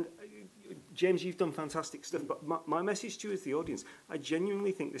 And James, you've done fantastic stuff, but my message to you as the audience, I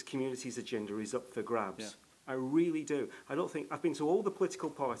genuinely think this community's agenda is up for grabs. Yeah. I really do. I don't think, I've been to all the political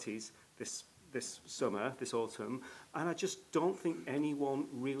parties this summer, this autumn, and I just don't think anyone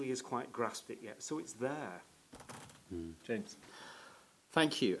really has quite grasped it yet. So it's there. James.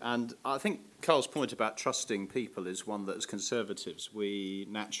 Thank you. And I think Karl's point about trusting people is one that as Conservatives we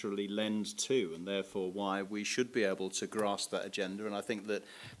naturally lend to, and therefore why we should be able to grasp that agenda. And I think that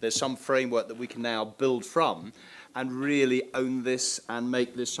there's some framework that we can now build from and really own this and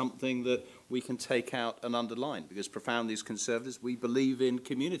make this something that we can take out and underline. Because profoundly as Conservatives, we believe in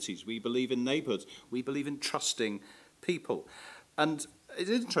communities, we believe in neighbourhoods, we believe in trusting people. And it's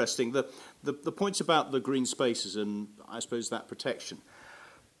interesting, the points about the green spaces and I suppose that protection.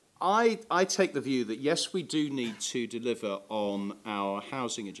 I take the view that, yes, we do need to deliver on our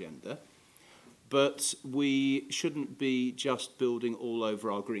housing agenda, but we shouldn't be just building all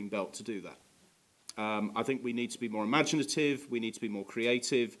over our green belt to do that. I think we need to be more imaginative, we need to be more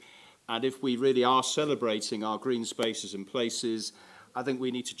creative, and if we really are celebrating our green spaces and places, I think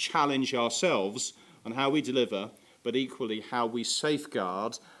we need to challenge ourselves on how we deliver, but equally how we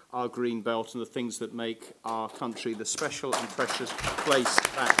safeguard our green belt and the things that make our country the special and precious place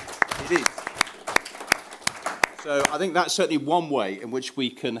that it is. So I think that's certainly one way in which we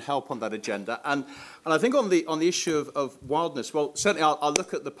can help on that agenda. And I think on the issue of wildness, well, certainly I'll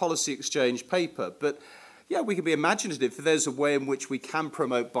look at the policy exchange paper, but yeah, we can be imaginative. If there's a way in which we can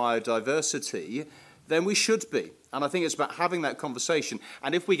promote biodiversity, then we should be. And I think it's about having that conversation.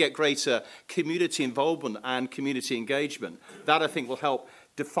 And if we get greater community involvement and community engagement, that I think will help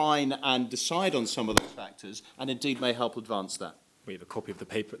define and decide on some of those factors, and indeed may help advance that. We have a copy of the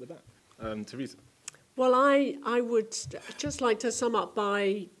paper at the back. Theresa. Well, I would just like to sum up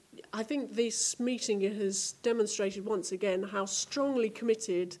by, I think this meeting has demonstrated once again how strongly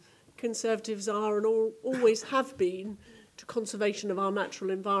committed Conservatives are and always have been to conservation of our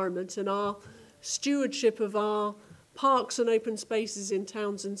natural environment and our stewardship of our parks and open spaces in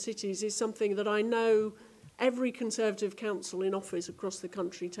towns and cities is something that I know every Conservative council in office across the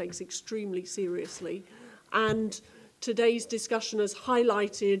country takes extremely seriously. And today's discussion has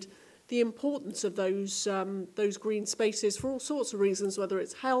highlighted the importance of those green spaces for all sorts of reasons, whether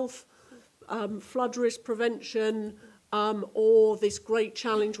it's health, flood risk prevention, or this great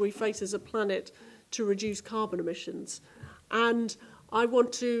challenge we face as a planet to reduce carbon emissions. And I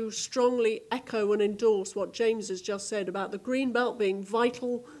want to strongly echo and endorse what James has just said about the green belt being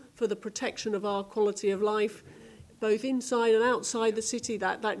vital for the protection of our quality of life, both inside and outside the city.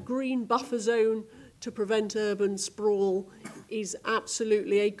 That green buffer zone to prevent urban sprawl is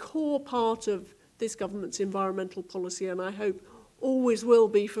absolutely a core part of this government's environmental policy, and I hope always will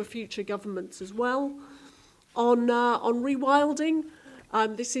be for future governments as well. On rewilding,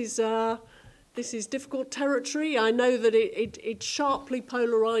 this is difficult territory. I know that it sharply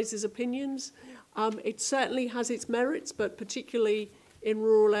polarises opinions. It certainly has its merits, but particularly in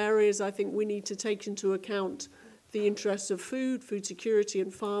rural areas, I think we need to take into account the interests of food security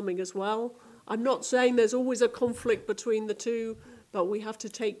and farming as well. I'm not saying there's always a conflict between the two, but we have to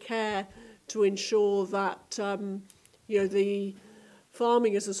take care to ensure that the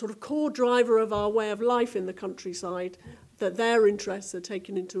farming is a sort of core driver of our way of life in the countryside, that their interests are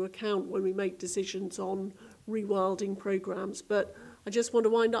taken into account when we make decisions on rewilding programmes. But I just want to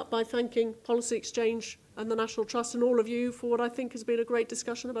wind up by thanking Policy Exchange and the National Trust and all of you for what I think has been a great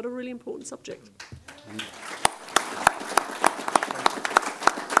discussion about a really important subject.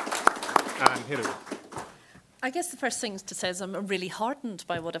 Hilary. I guess the first thing to say is I'm really heartened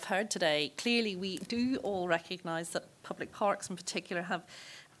by what I've heard today. Clearly, we do all recognise that public parks in particular have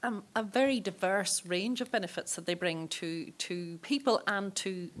a very diverse range of benefits that they bring to people and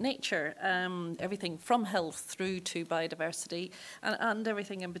to nature, everything from health through to biodiversity and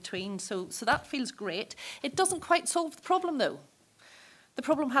everything in between. So that feels great. It doesn't quite solve the problem, though. The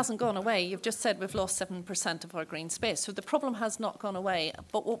problem hasn't gone away. You've just said we've lost 7% of our green space. So the problem has not gone away.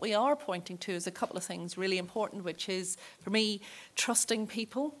 But what we are pointing to is a couple of things really important, which is, for me, trusting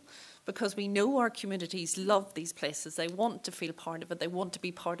people. because we know our communities love these places. They want to feel part of it. They want to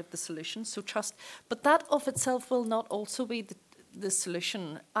be part of the solution. So trust. But that of itself will not also be the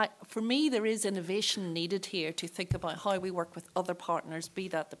solution. For me, there is innovation needed here to think about how we work with other partners, be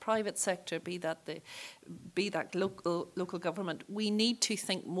that the private sector, be that local government. We need to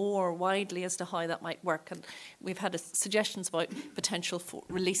think more widely as to how that might work. And we've had suggestions about potential for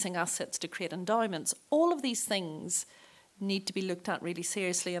releasing assets to create endowments. All of these things need to be looked at really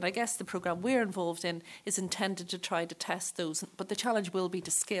seriously. And I guess the programme we're involved in is intended to try to test those. But the challenge will be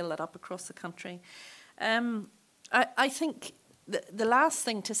to scale that up across the country. I think the last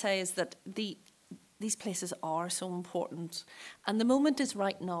thing to say is that these places are so important, and the moment is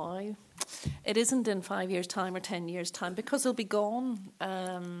right now. It isn't in 5 years' time or 10 years' time, because they'll be gone,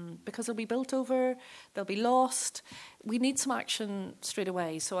 because they'll be built over, they'll be lost. We need some action straight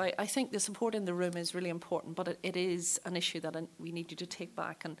away. So I think the support in the room is really important, but it is an issue that we need you to take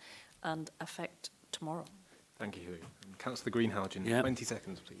back and affect tomorrow. Thank you, Hilary. Councillor Greenhalgh, in 20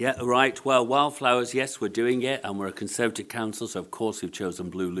 seconds, please. Yeah, right. Well, wildflowers, yes, we're doing it, and we're a Conservative council, so of course we've chosen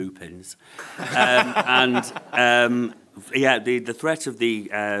blue lupins. Yeah, the threat of the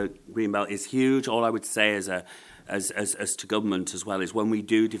Greenbelt is huge. All I would say as to government as well is when we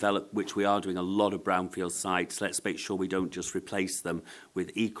do develop, which we are doing a lot of brownfield sites, let's make sure we don't just replace them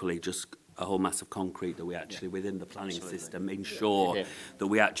with equally just a whole mass of concrete, that we actually, within the planning system, ensure that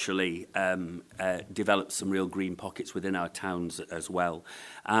we actually develop some real green pockets within our towns as well.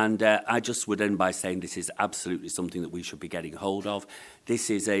 And I just would end by saying this is absolutely something that we should be getting hold of.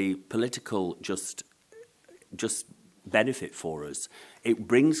 This is a political just benefit for us. It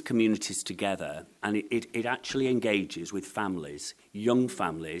brings communities together, and it actually engages with families, young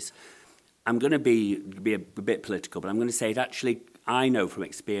families. I'm going to be a bit political, but I'm going to say it actually, I know from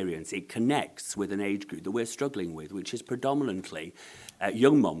experience, it connects with an age group that we're struggling with, which is predominantly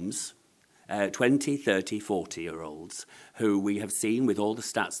young mums, 20, 30, 40-year-olds, who we have seen with all the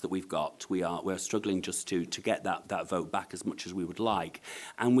stats that we've got, we're struggling just to get that vote back as much as we would like.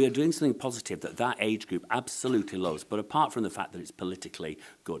 And we're doing something positive that age group absolutely loves. But apart from the fact that it's politically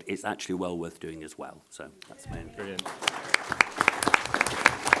good, it's actually well worth doing as well. So that's my end. Brilliant.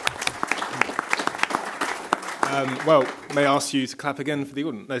 Well, may I ask you to clap again for the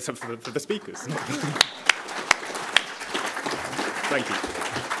audience? No, for the speakers. Thank you.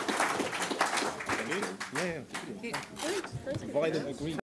 Yeah. Violent agreement.